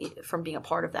being a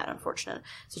part of that unfortunate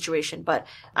situation. But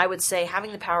I would say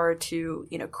having the power to,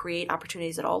 create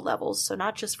opportunities at all levels. So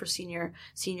not just for senior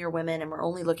women, and we're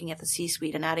only looking at the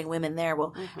C-suite and adding women there.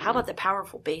 Well, how about the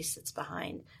powerful base that's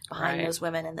behind right. those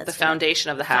women, and that's the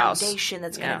foundation of the house. Foundation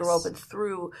that's going to grow up and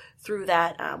through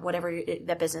that whatever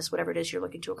that business, whatever it is you're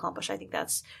looking to accomplish. I think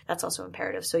that's also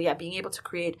imperative. So yeah, being able to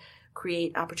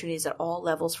create opportunities at all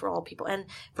levels for all people. And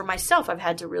for myself, I've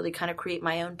had to really kind of create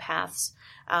my own paths,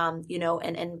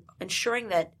 and ensuring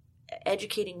that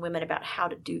educating women about how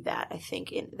to do that, I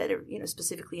think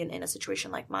specifically in a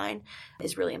situation like mine,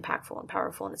 is really impactful and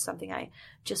powerful. And it's something I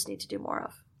just need to do more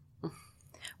of.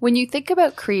 When you think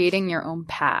about creating your own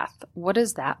path, what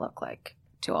does that look like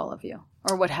to all of you?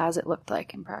 Or what has it looked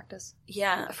like in practice?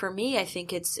 Yeah, for me, I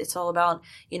think it's all about,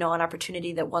 an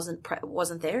opportunity that wasn't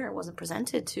there, wasn't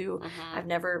presented to. I've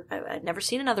never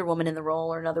seen another woman in the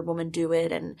role or another woman do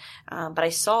it, and but I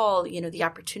saw, the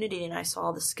opportunity, and I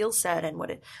saw the skill set and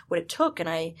what it took, and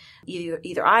I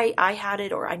either I had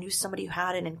it, or I knew somebody who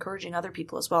had it, encouraging other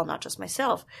people as well, not just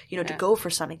myself, to go for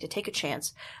something, to take a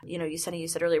chance. Yessenia, you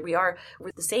said earlier,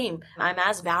 we're the same. I'm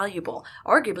as valuable,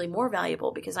 arguably more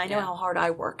valuable, because I know how hard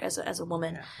I work as a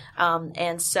woman.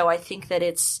 And so I think that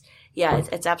it's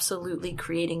absolutely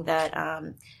creating that,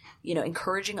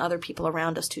 encouraging other people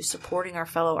around us to, supporting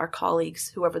our colleagues,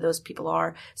 whoever those people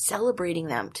are, celebrating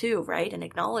them too, right? And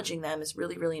acknowledging them is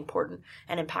really, really important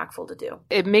and impactful to do.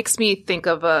 It makes me think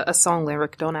of a song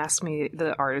lyric. Don't ask me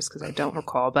the artist because I don't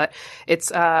recall, but it's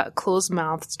closed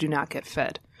mouths do not get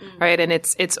fed. Right. And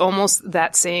it's almost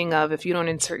that saying of, if you don't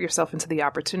insert yourself into the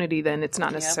opportunity, then it's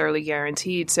not necessarily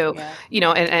guaranteed. So,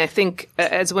 and I think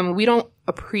as women, we don't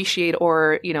appreciate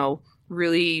or,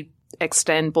 really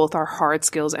extend both our hard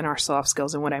skills and our soft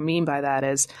skills. And what I mean by that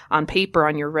is, on paper,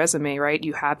 on your resume, right,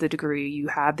 you have the degree, you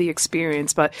have the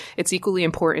experience, but it's equally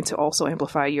important to also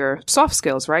amplify your soft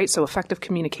skills, right? So effective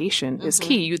communication is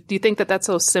key. You think that that's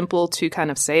so simple to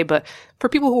kind of say, but for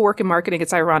people who work in marketing,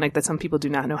 it's ironic that some people do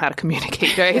not know how to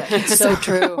communicate, right? It's so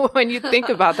true. When you think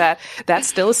about that, that's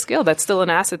still a skill. That's still an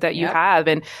asset that you have.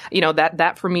 And,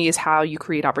 that for me is how you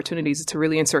create opportunities, to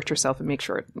really insert yourself and make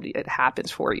sure it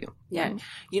happens for you. Yeah.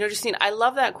 Justine, I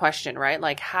love that question, right?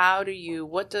 Like, how do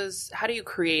you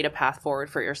create a path forward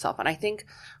for yourself? And I think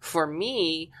for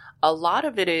me, a lot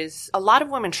of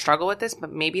women struggle with this,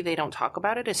 but maybe they don't talk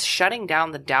about it, is shutting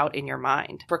down the doubt in your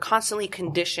mind. We're constantly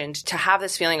conditioned to have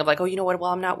this feeling of like, oh, you know what?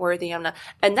 Well, I'm not worthy. I'm not.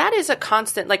 And that is a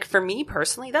constant, like, for me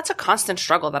personally, that's a constant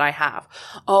struggle that I have.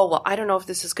 Oh, well, I don't know if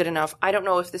this is good enough. I don't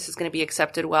know if this is going to be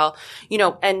accepted well,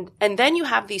 and then you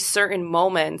have these certain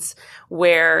moments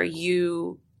where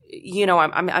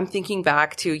I'm thinking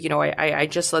back to, I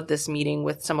just led this meeting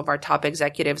with some of our top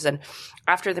executives, and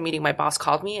after the meeting, my boss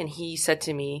called me and he said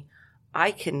to me,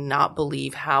 I cannot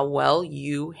believe how well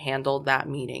you handled that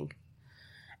meeting.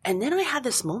 And then I had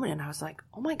this moment and I was like,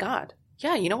 oh my God.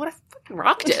 Yeah, you know what? I fucking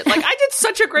rocked it. Like, I did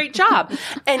such a great job.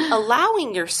 And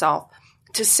allowing yourself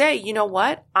to say, you know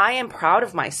what? I am proud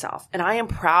of myself, and I am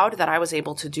proud that I was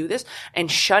able to do this,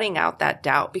 and shutting out that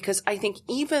doubt. Because I think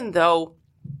even though,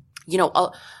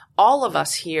 all of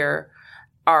us here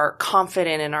are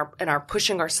confident and are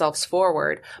pushing ourselves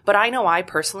forward. But I know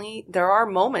there are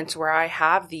moments where I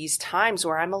have these times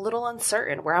where I'm a little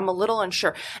uncertain, where I'm a little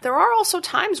unsure. There are also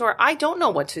times where I don't know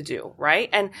what to do, right?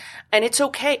 And it's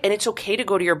okay. And it's okay to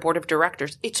go to your board of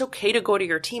directors. It's okay to go to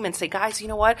your team and say, guys, you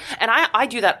know what? And I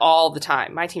do that all the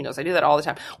time. My team knows I do that all the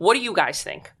time. What do you guys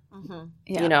think? And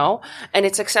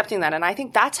it's accepting that. And I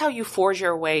think that's how you forge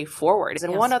your way forward.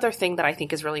 And one other thing that I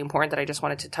think is really important that I just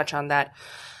wanted to touch on, that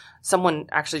someone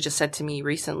actually just said to me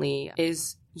recently,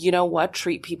 is, you know what,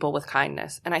 treat people with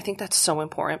kindness. And I think that's so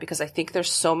important, because I think there's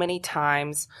so many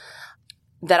times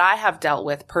that I have dealt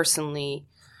with personally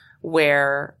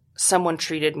where someone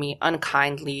treated me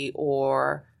unkindly,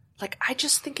 or like, I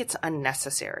just think it's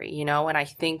unnecessary, and I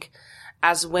think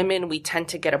as women, we tend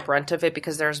to get a brunt of it,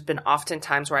 because there's been often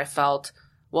times where I felt,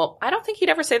 well, I don't think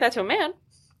he'd ever say that to a man.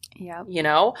 Yeah.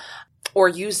 Or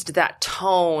used that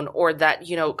tone, or that,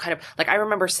 kind of like, I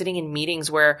remember sitting in meetings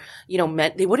where,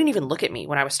 men, they wouldn't even look at me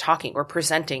when I was talking or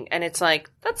presenting. And it's like,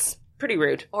 that's pretty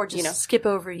rude. Or just you know? skip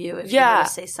over you if you want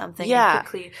to say something and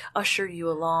quickly usher you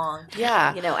along.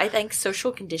 Yeah. You know, I think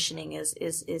social conditioning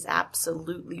is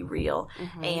absolutely real.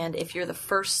 And if you're the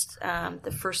first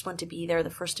one to be there, the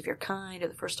first of your kind, or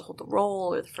the first to hold the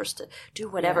role, or the first to do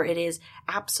whatever it is,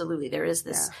 absolutely there is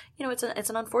this, you know, it's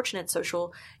an unfortunate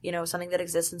social, you know, something that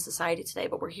exists in society today,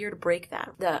 but we're here to break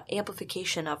that. The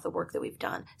amplification of the work that we've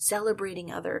done,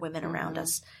 celebrating other women around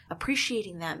us,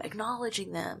 appreciating them,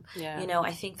 acknowledging them. You know,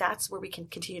 I think that's where we can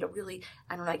continue to really,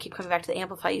 I don't know, I keep coming back to the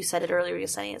amplify. You said it earlier,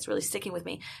 Yessenia, it's really sticking with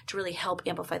me, to really help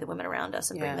amplify the women around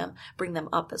us and bring them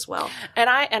up as well. And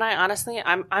I honestly,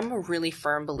 I'm a really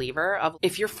firm believer of,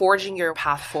 if you're forging your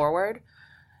path forward,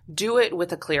 do it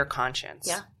with a clear conscience.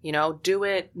 Yeah. You know, do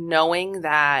it knowing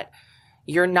that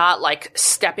you're not like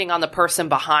stepping on the person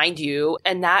behind you.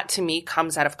 And that to me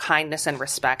comes out of kindness and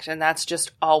respect. And that's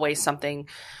just always something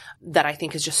that I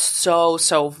think is just so,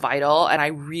 so vital. And I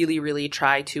really, really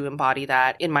try to embody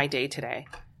that in my day to day.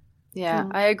 Yeah,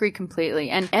 I agree completely.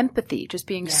 And empathy just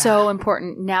being so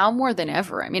important now more than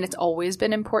ever. I mean, it's always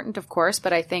been important, of course,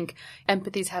 but I think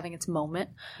empathy is having its moment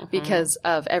because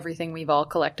of everything we've all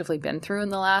collectively been through in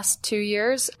the last 2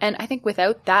 years. And I think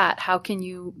without that, how can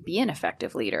you be an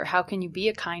effective leader? How can you be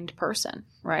a kind person?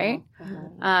 Right?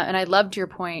 And I loved your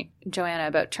point, Joanna,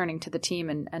 about turning to the team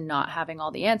and not having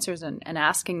all the answers and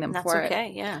asking them for it. That's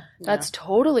okay, yeah. That's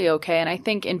totally okay. And I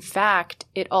think, in fact,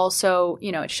 it also,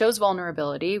 you know, it shows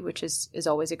vulnerability, which is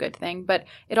always a good thing, but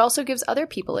it also gives other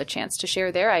people a chance to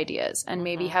share their ideas and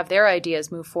maybe have their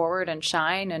ideas move forward and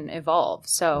shine and evolve.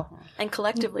 So, and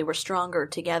collectively, we're stronger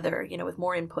together, you know, with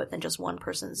more input than just one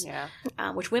person's,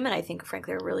 which women, I think,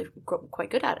 frankly, are really quite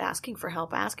good at, asking for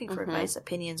help, asking for advice,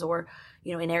 opinions, or,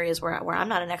 you know, in areas where I'm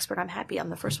not an expert, I'm happy I'm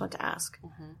the first one to ask.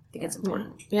 I think it's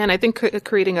important. Yeah, and I think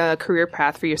creating a career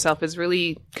path for yourself is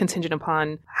really contingent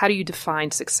upon how do you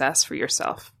define success for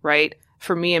yourself, right?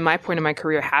 For me, in my point in my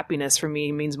career, happiness for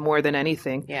me means more than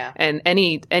anything. Yeah. And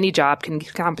any job can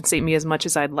compensate me as much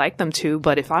as I'd like them to,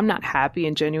 but if I'm not happy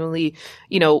and genuinely,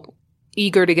 you know,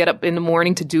 eager to get up in the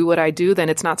morning to do what I do, then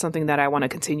it's not something that I want to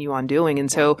continue on doing. And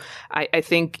so I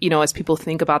think, you know, as people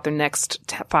think about their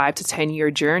next 5 to 10 year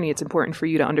journey, it's important for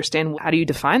you to understand, how do you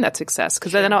define that success?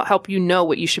 Because then it'll help you know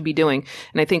what you should be doing.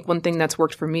 And I think one thing that's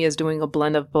worked for me is doing a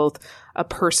blend of both a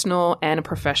personal and a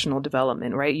professional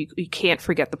development, right? You can't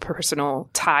forget the personal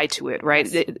tie to it, right?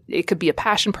 It could be a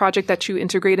passion project that you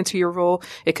integrate into your role.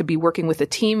 It could be working with a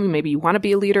team. Maybe you want to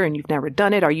be a leader and you've never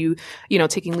done it. Are you, you know,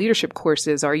 taking leadership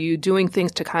courses? Are you doing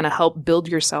things to kind of help build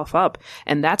yourself up?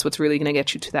 And that's what's really going to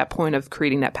get you to that point of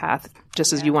creating that path,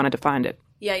 just as you want to define it.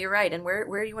 Yeah, you're right. And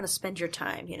where you want to spend your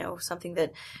time, you know, something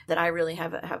that I really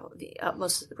have the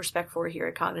utmost respect for here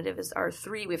at Cognitive is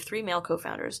we have 3 male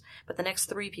co-founders, but the next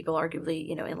 3 people arguably,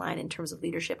 you know, in line in terms of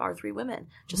leadership are 3 women.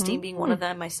 Justine being one of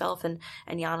them, myself and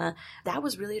Jana. That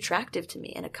was really attractive to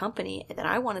me, and a company that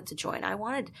I wanted to join. I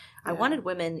wanted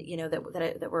women, you know,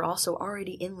 that were also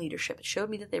already in leadership. It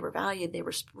showed me that they were valued, they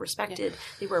were respected,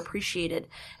 they were appreciated.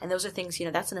 And those are things, you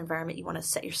know, that's an environment you want to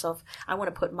set yourself. I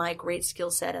want to put my great skill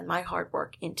set and my hard work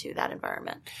into that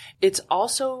environment. It's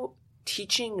also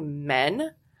teaching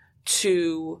men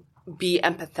to be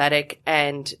empathetic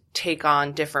and take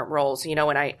on different roles, you know,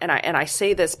 and I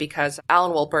say this because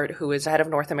Alan Wolpert, who is head of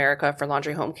North America for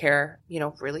Laundry Home Care, you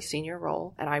know, really senior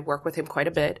role. And I work with him quite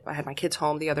a bit. I had my kids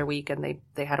home the other week and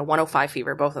they had a 105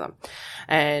 fever, both of them.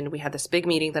 And we had this big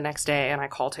meeting the next day and I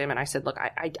called him and I said, look,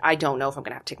 I don't know if I'm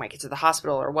going to have to take my kids to the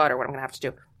hospital or what I'm going to have to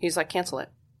do. He's like, cancel it.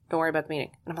 Don't worry about the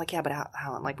meeting. And I'm like, yeah, but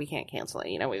Alan, like, we can't cancel it.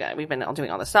 You know, we've been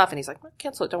doing all this stuff. And he's like, well,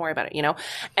 cancel it. Don't worry about it, you know?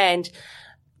 And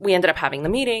we ended up having the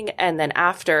meeting. And then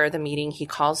after the meeting, he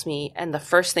calls me. And the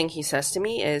first thing he says to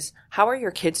me is, how are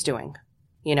your kids doing?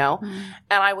 You know?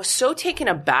 And I was so taken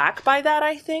aback by that,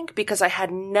 I think, because I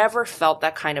had never felt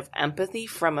that kind of empathy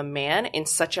from a man in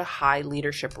such a high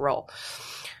leadership role.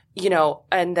 You know,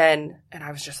 and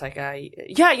I was just like,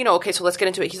 yeah, you know, okay, so let's get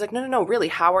into it. He's like, no, really,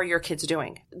 how are your kids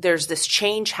doing? There's this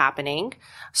change happening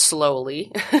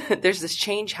slowly. There's this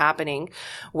change happening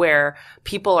where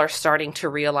people are starting to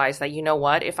realize that, you know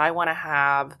what, if I want to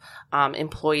have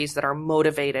employees that are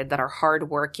motivated, that are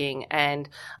hardworking, and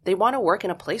they want to work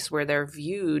in a place where they're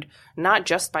viewed not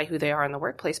just by who they are in the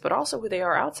workplace, but also who they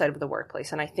are outside of the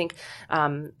workplace. And I think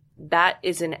that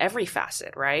is in every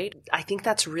facet, right? I think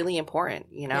that's really important,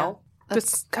 you know? Yeah.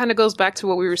 This kind of goes back to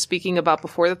what we were speaking about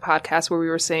before the podcast, where we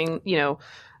were saying, you know,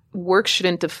 work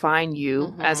shouldn't define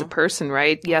you as a person,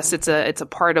 right? Yes, it's a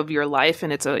part of your life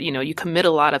and it's you know, you commit a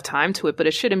lot of time to it, but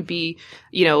it shouldn't be,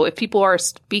 you know, if people are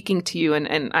speaking to you,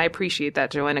 and I appreciate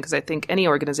that, Joanna, because I think any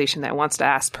organization that wants to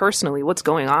ask personally, what's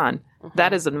going on?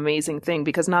 That is an amazing thing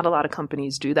because not a lot of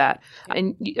companies do that.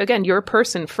 And again, you're a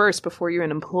person first before you're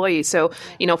an employee. So,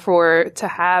 to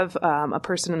have a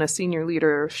person in a senior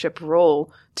leadership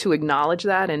role to acknowledge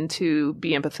that and to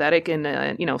be empathetic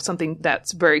and, something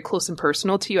that's very close and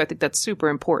personal to you, I think that's super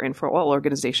important for all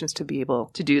organizations to be able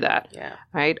to do that. Yeah.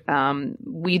 Right.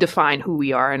 We define who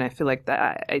we are. And I feel like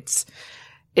that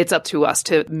it's up to us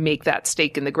to make that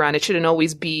stake in the ground. It shouldn't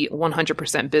always be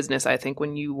 100% business, I think,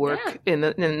 when you work in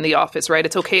the office, right?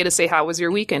 It's okay to say, how was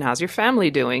your weekend? How's your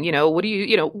family doing? What do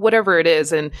you, whatever it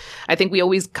is. And I think we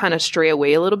always kind of stray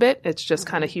away a little bit. It's just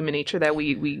kind of human nature that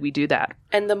we do that.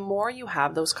 And the more you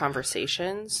have those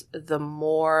conversations, the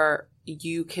more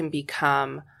you can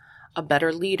become a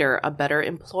better leader, a better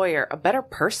employer, a better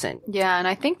person. Yeah, and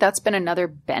I think that's been another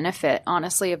benefit,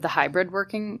 honestly, of the hybrid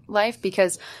working life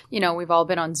because, we've all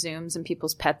been on Zooms and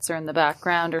people's pets are in the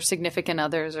background or significant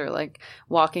others are like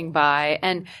walking by.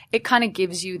 And it kind of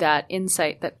gives you that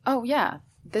insight that, oh, yeah,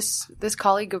 this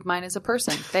colleague of mine is a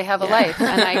person. They have a life.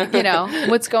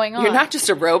 And what's going on? You're not just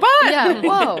a robot. Yeah,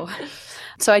 whoa.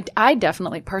 So I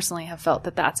definitely personally have felt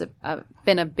that that's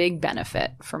been a big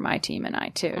benefit for my team and I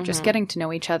too, just getting to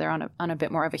know each other on a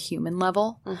bit more of a human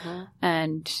level.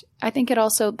 And I think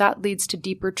that leads to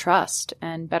deeper trust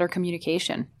and better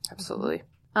communication. Absolutely.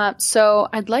 So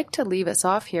I'd like to leave us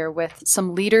off here with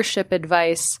some leadership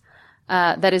advice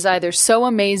that is either so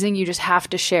amazing you just have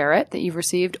to share it that you've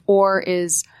received or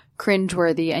is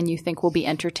cringeworthy and you think will be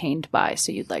entertained by,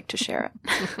 so you'd like to share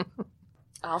it.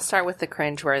 I'll start with the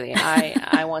cringeworthy.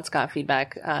 I once got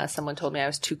feedback. Someone told me I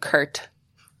was too curt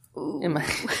in my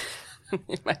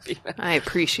feedback. I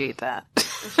appreciate that.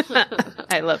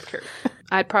 I love curt.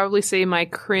 I'd probably say my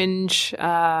cringe,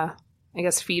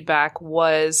 feedback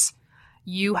was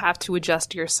you have to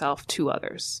adjust yourself to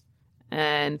others.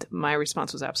 And my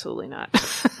response was absolutely not.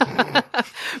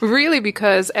 Really,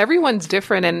 because everyone's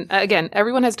different. And again,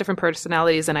 everyone has different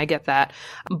personalities and I get that.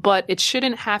 But it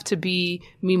shouldn't have to be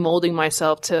me molding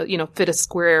myself to, fit a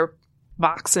square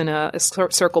box in a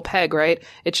circle peg, right?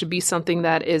 It should be something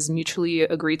that is mutually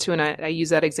agreed to. And I use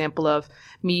that example of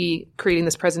me creating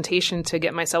this presentation to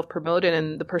get myself promoted.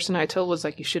 And the person I told was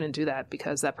like, you shouldn't do that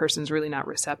because that person's really not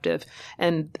receptive.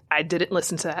 And I didn't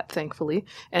listen to that, thankfully.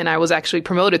 And I was actually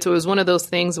promoted. So it was one of those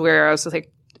things where I was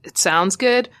like, it sounds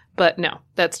good, but no,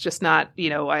 that's just not,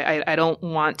 I don't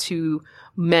want to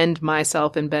mend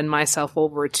myself and bend myself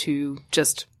over to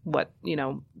just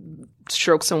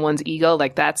stroke someone's ego.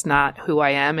 Like that's not who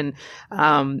I am. And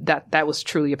that was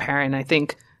truly apparent. I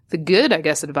think the good,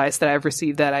 advice that I've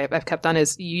received that I've kept on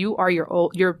is you are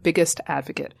your biggest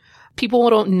advocate. People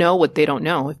don't know what they don't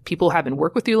know. If people haven't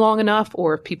worked with you long enough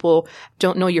or if people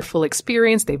don't know your full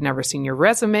experience, they've never seen your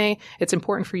resume, it's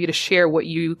important for you to share what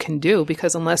you can do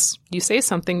because unless you say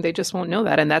something, they just won't know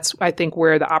that. And that's, I think,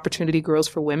 where the opportunity grows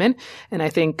for women. And I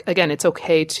think, again, it's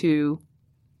okay to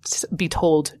be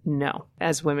told no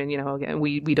as women. Again,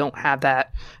 we don't have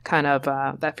that kind of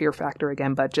that fear factor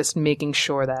again, but just making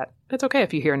sure that it's okay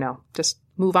if you hear no. Just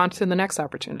move on to the next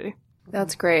opportunity.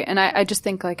 That's great. And I just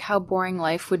think like how boring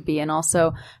life would be and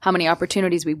also how many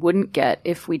opportunities we wouldn't get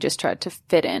if we just tried to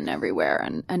fit in everywhere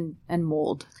and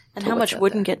mold. And how much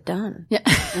wouldn't get done. Yeah.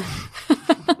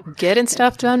 Getting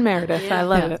stuff done, Meredith. Yeah, I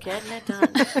love it. Getting it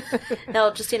done.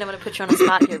 Now, Justine, I'm going to put you on the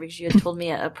spot here because you had told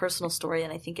me a personal story,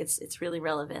 and I think it's really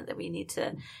relevant that we need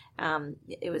to.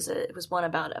 It was one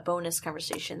about a bonus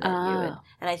conversation that you had,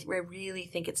 and I really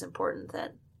think it's important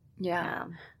that. Yeah.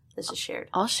 This is shared.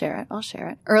 I'll share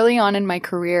it. Early on in my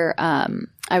career,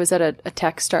 I was at a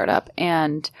tech startup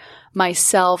and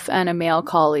myself and a male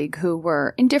colleague who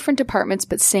were in different departments,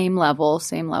 but same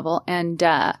level. And,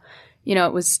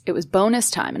 it was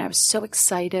bonus time and I was so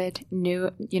excited,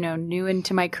 new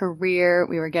into my career.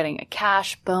 We were getting a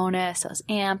cash bonus. I was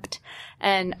amped.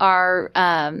 And our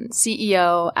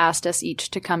CEO asked us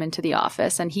each to come into the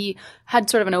office and he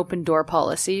had sort of an open door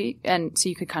policy. And so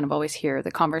you could kind of always hear the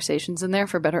conversations in there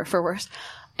for better or for worse.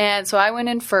 And so I went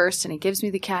in first and he gives me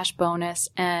the cash bonus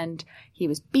and he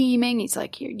was beaming. He's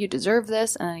like, here, you deserve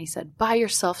this. And then he said, buy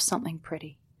yourself something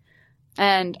pretty.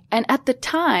 And at the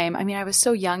time, I was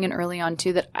so young and early on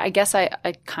too that I guess I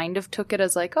kind of took it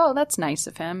as like, oh, that's nice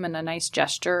of him and a nice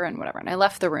gesture and whatever. And I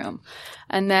left the room.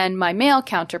 And then my male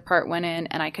counterpart went in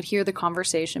and I could hear the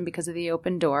conversation because of the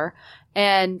open door.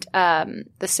 And,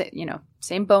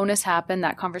 same bonus happened.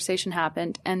 That conversation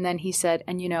happened. And then he said,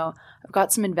 and I've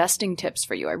got some investing tips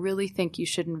for you. I really think you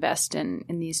should invest in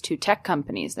these two tech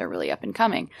companies. They're really up and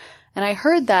coming. And I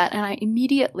heard that and I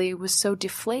immediately was so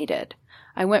deflated.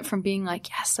 I went from being like,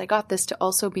 yes, I got this, to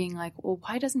also being like, well,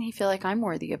 why doesn't he feel like I'm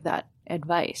worthy of that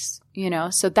advice?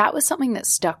 So that was something that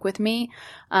stuck with me,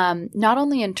 not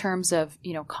only in terms of,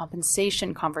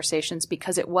 compensation conversations,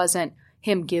 because it wasn't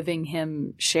him giving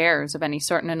him shares of any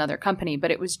sort in another company,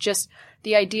 but it was just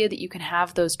the idea that you can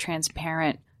have those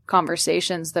transparent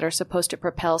conversations that are supposed to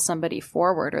propel somebody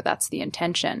forward, or that's the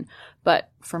intention. But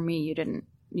for me, you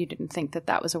didn't think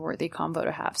that was a worthy convo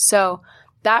to have. So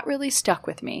that really stuck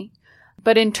with me.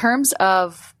 But in terms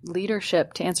of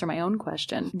leadership, to answer my own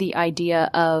question, the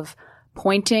idea of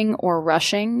pointing or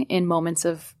rushing in moments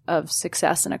of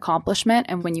success and accomplishment,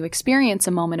 and when you experience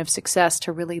a moment of success,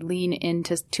 to really lean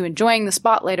into enjoying the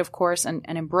spotlight, of course, and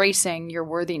embracing your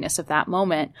worthiness of that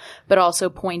moment, but also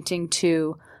pointing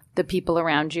to the people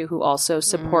around you who also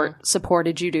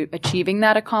supported you to achieving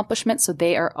that accomplishment. So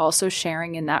they are also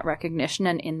sharing in that recognition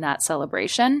and in that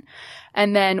celebration.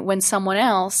 And then when someone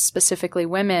else, specifically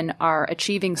women, are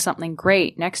achieving something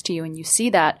great next to you and you see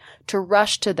that, to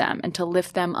rush to them and to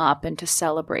lift them up and to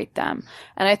celebrate them.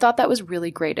 And I thought that was really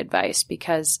great advice,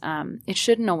 because it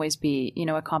shouldn't always be,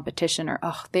 a competition or,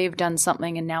 oh, they've done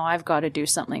something and now I've got to do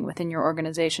something within your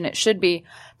organization. It should be,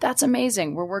 that's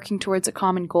amazing. We're working towards a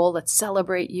common goal. Let's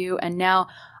celebrate you. And now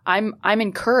I'm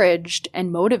encouraged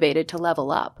and motivated to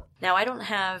level up. Now, I don't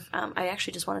have, I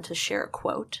actually just wanted to share a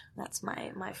quote. That's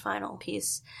my final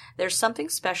piece. There's something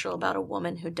special about a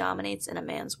woman who dominates in a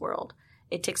man's world.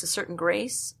 It takes a certain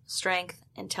grace, strength,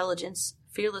 intelligence,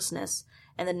 fearlessness,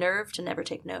 and the nerve to never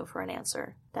take no for an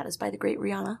answer. That is by the great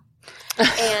Rihanna.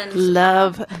 And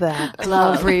love that.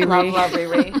 Love Riri. Love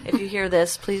Riri. If you hear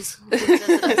this, please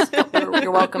visit us. You're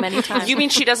welcome anytime. You mean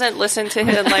she doesn't listen to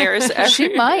Hidden Layers?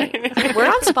 She might. We're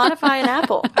on Spotify and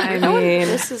Apple. I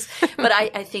mean, but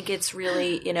I think it's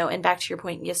really, and back to your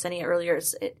point, Yessenia, earlier,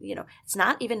 it's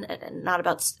not even not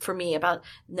about, for me, about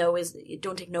no is,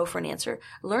 don't take no for an answer.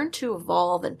 Learn to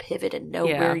evolve and pivot and know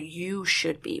where you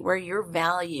should be, where your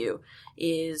value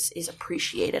is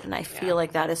appreciated. And I feel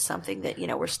like that is something that,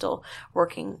 we're still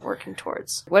working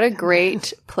towards. What a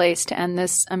great place to end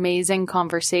this amazing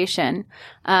conversation.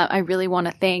 I really want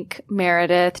to thank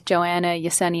Meredith, Joanna,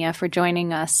 Yessenia for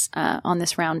joining us on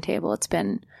this roundtable. It's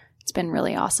been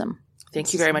really awesome.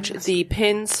 Thank you very much. The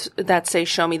pins that say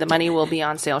 "Show me the money" will be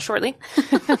on sale shortly.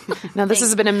 Now, this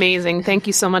has been amazing. Thank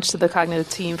you so much to the Cognitive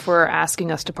team for asking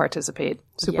us to participate.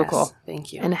 Super cool.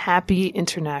 Thank you. And happy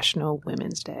International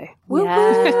Women's Day.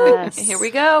 Yes. Here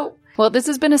we go. Well, this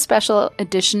has been a special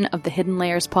edition of the Hidden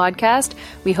Layers podcast.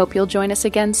 We hope you'll join us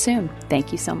again soon.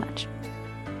 Thank you so much.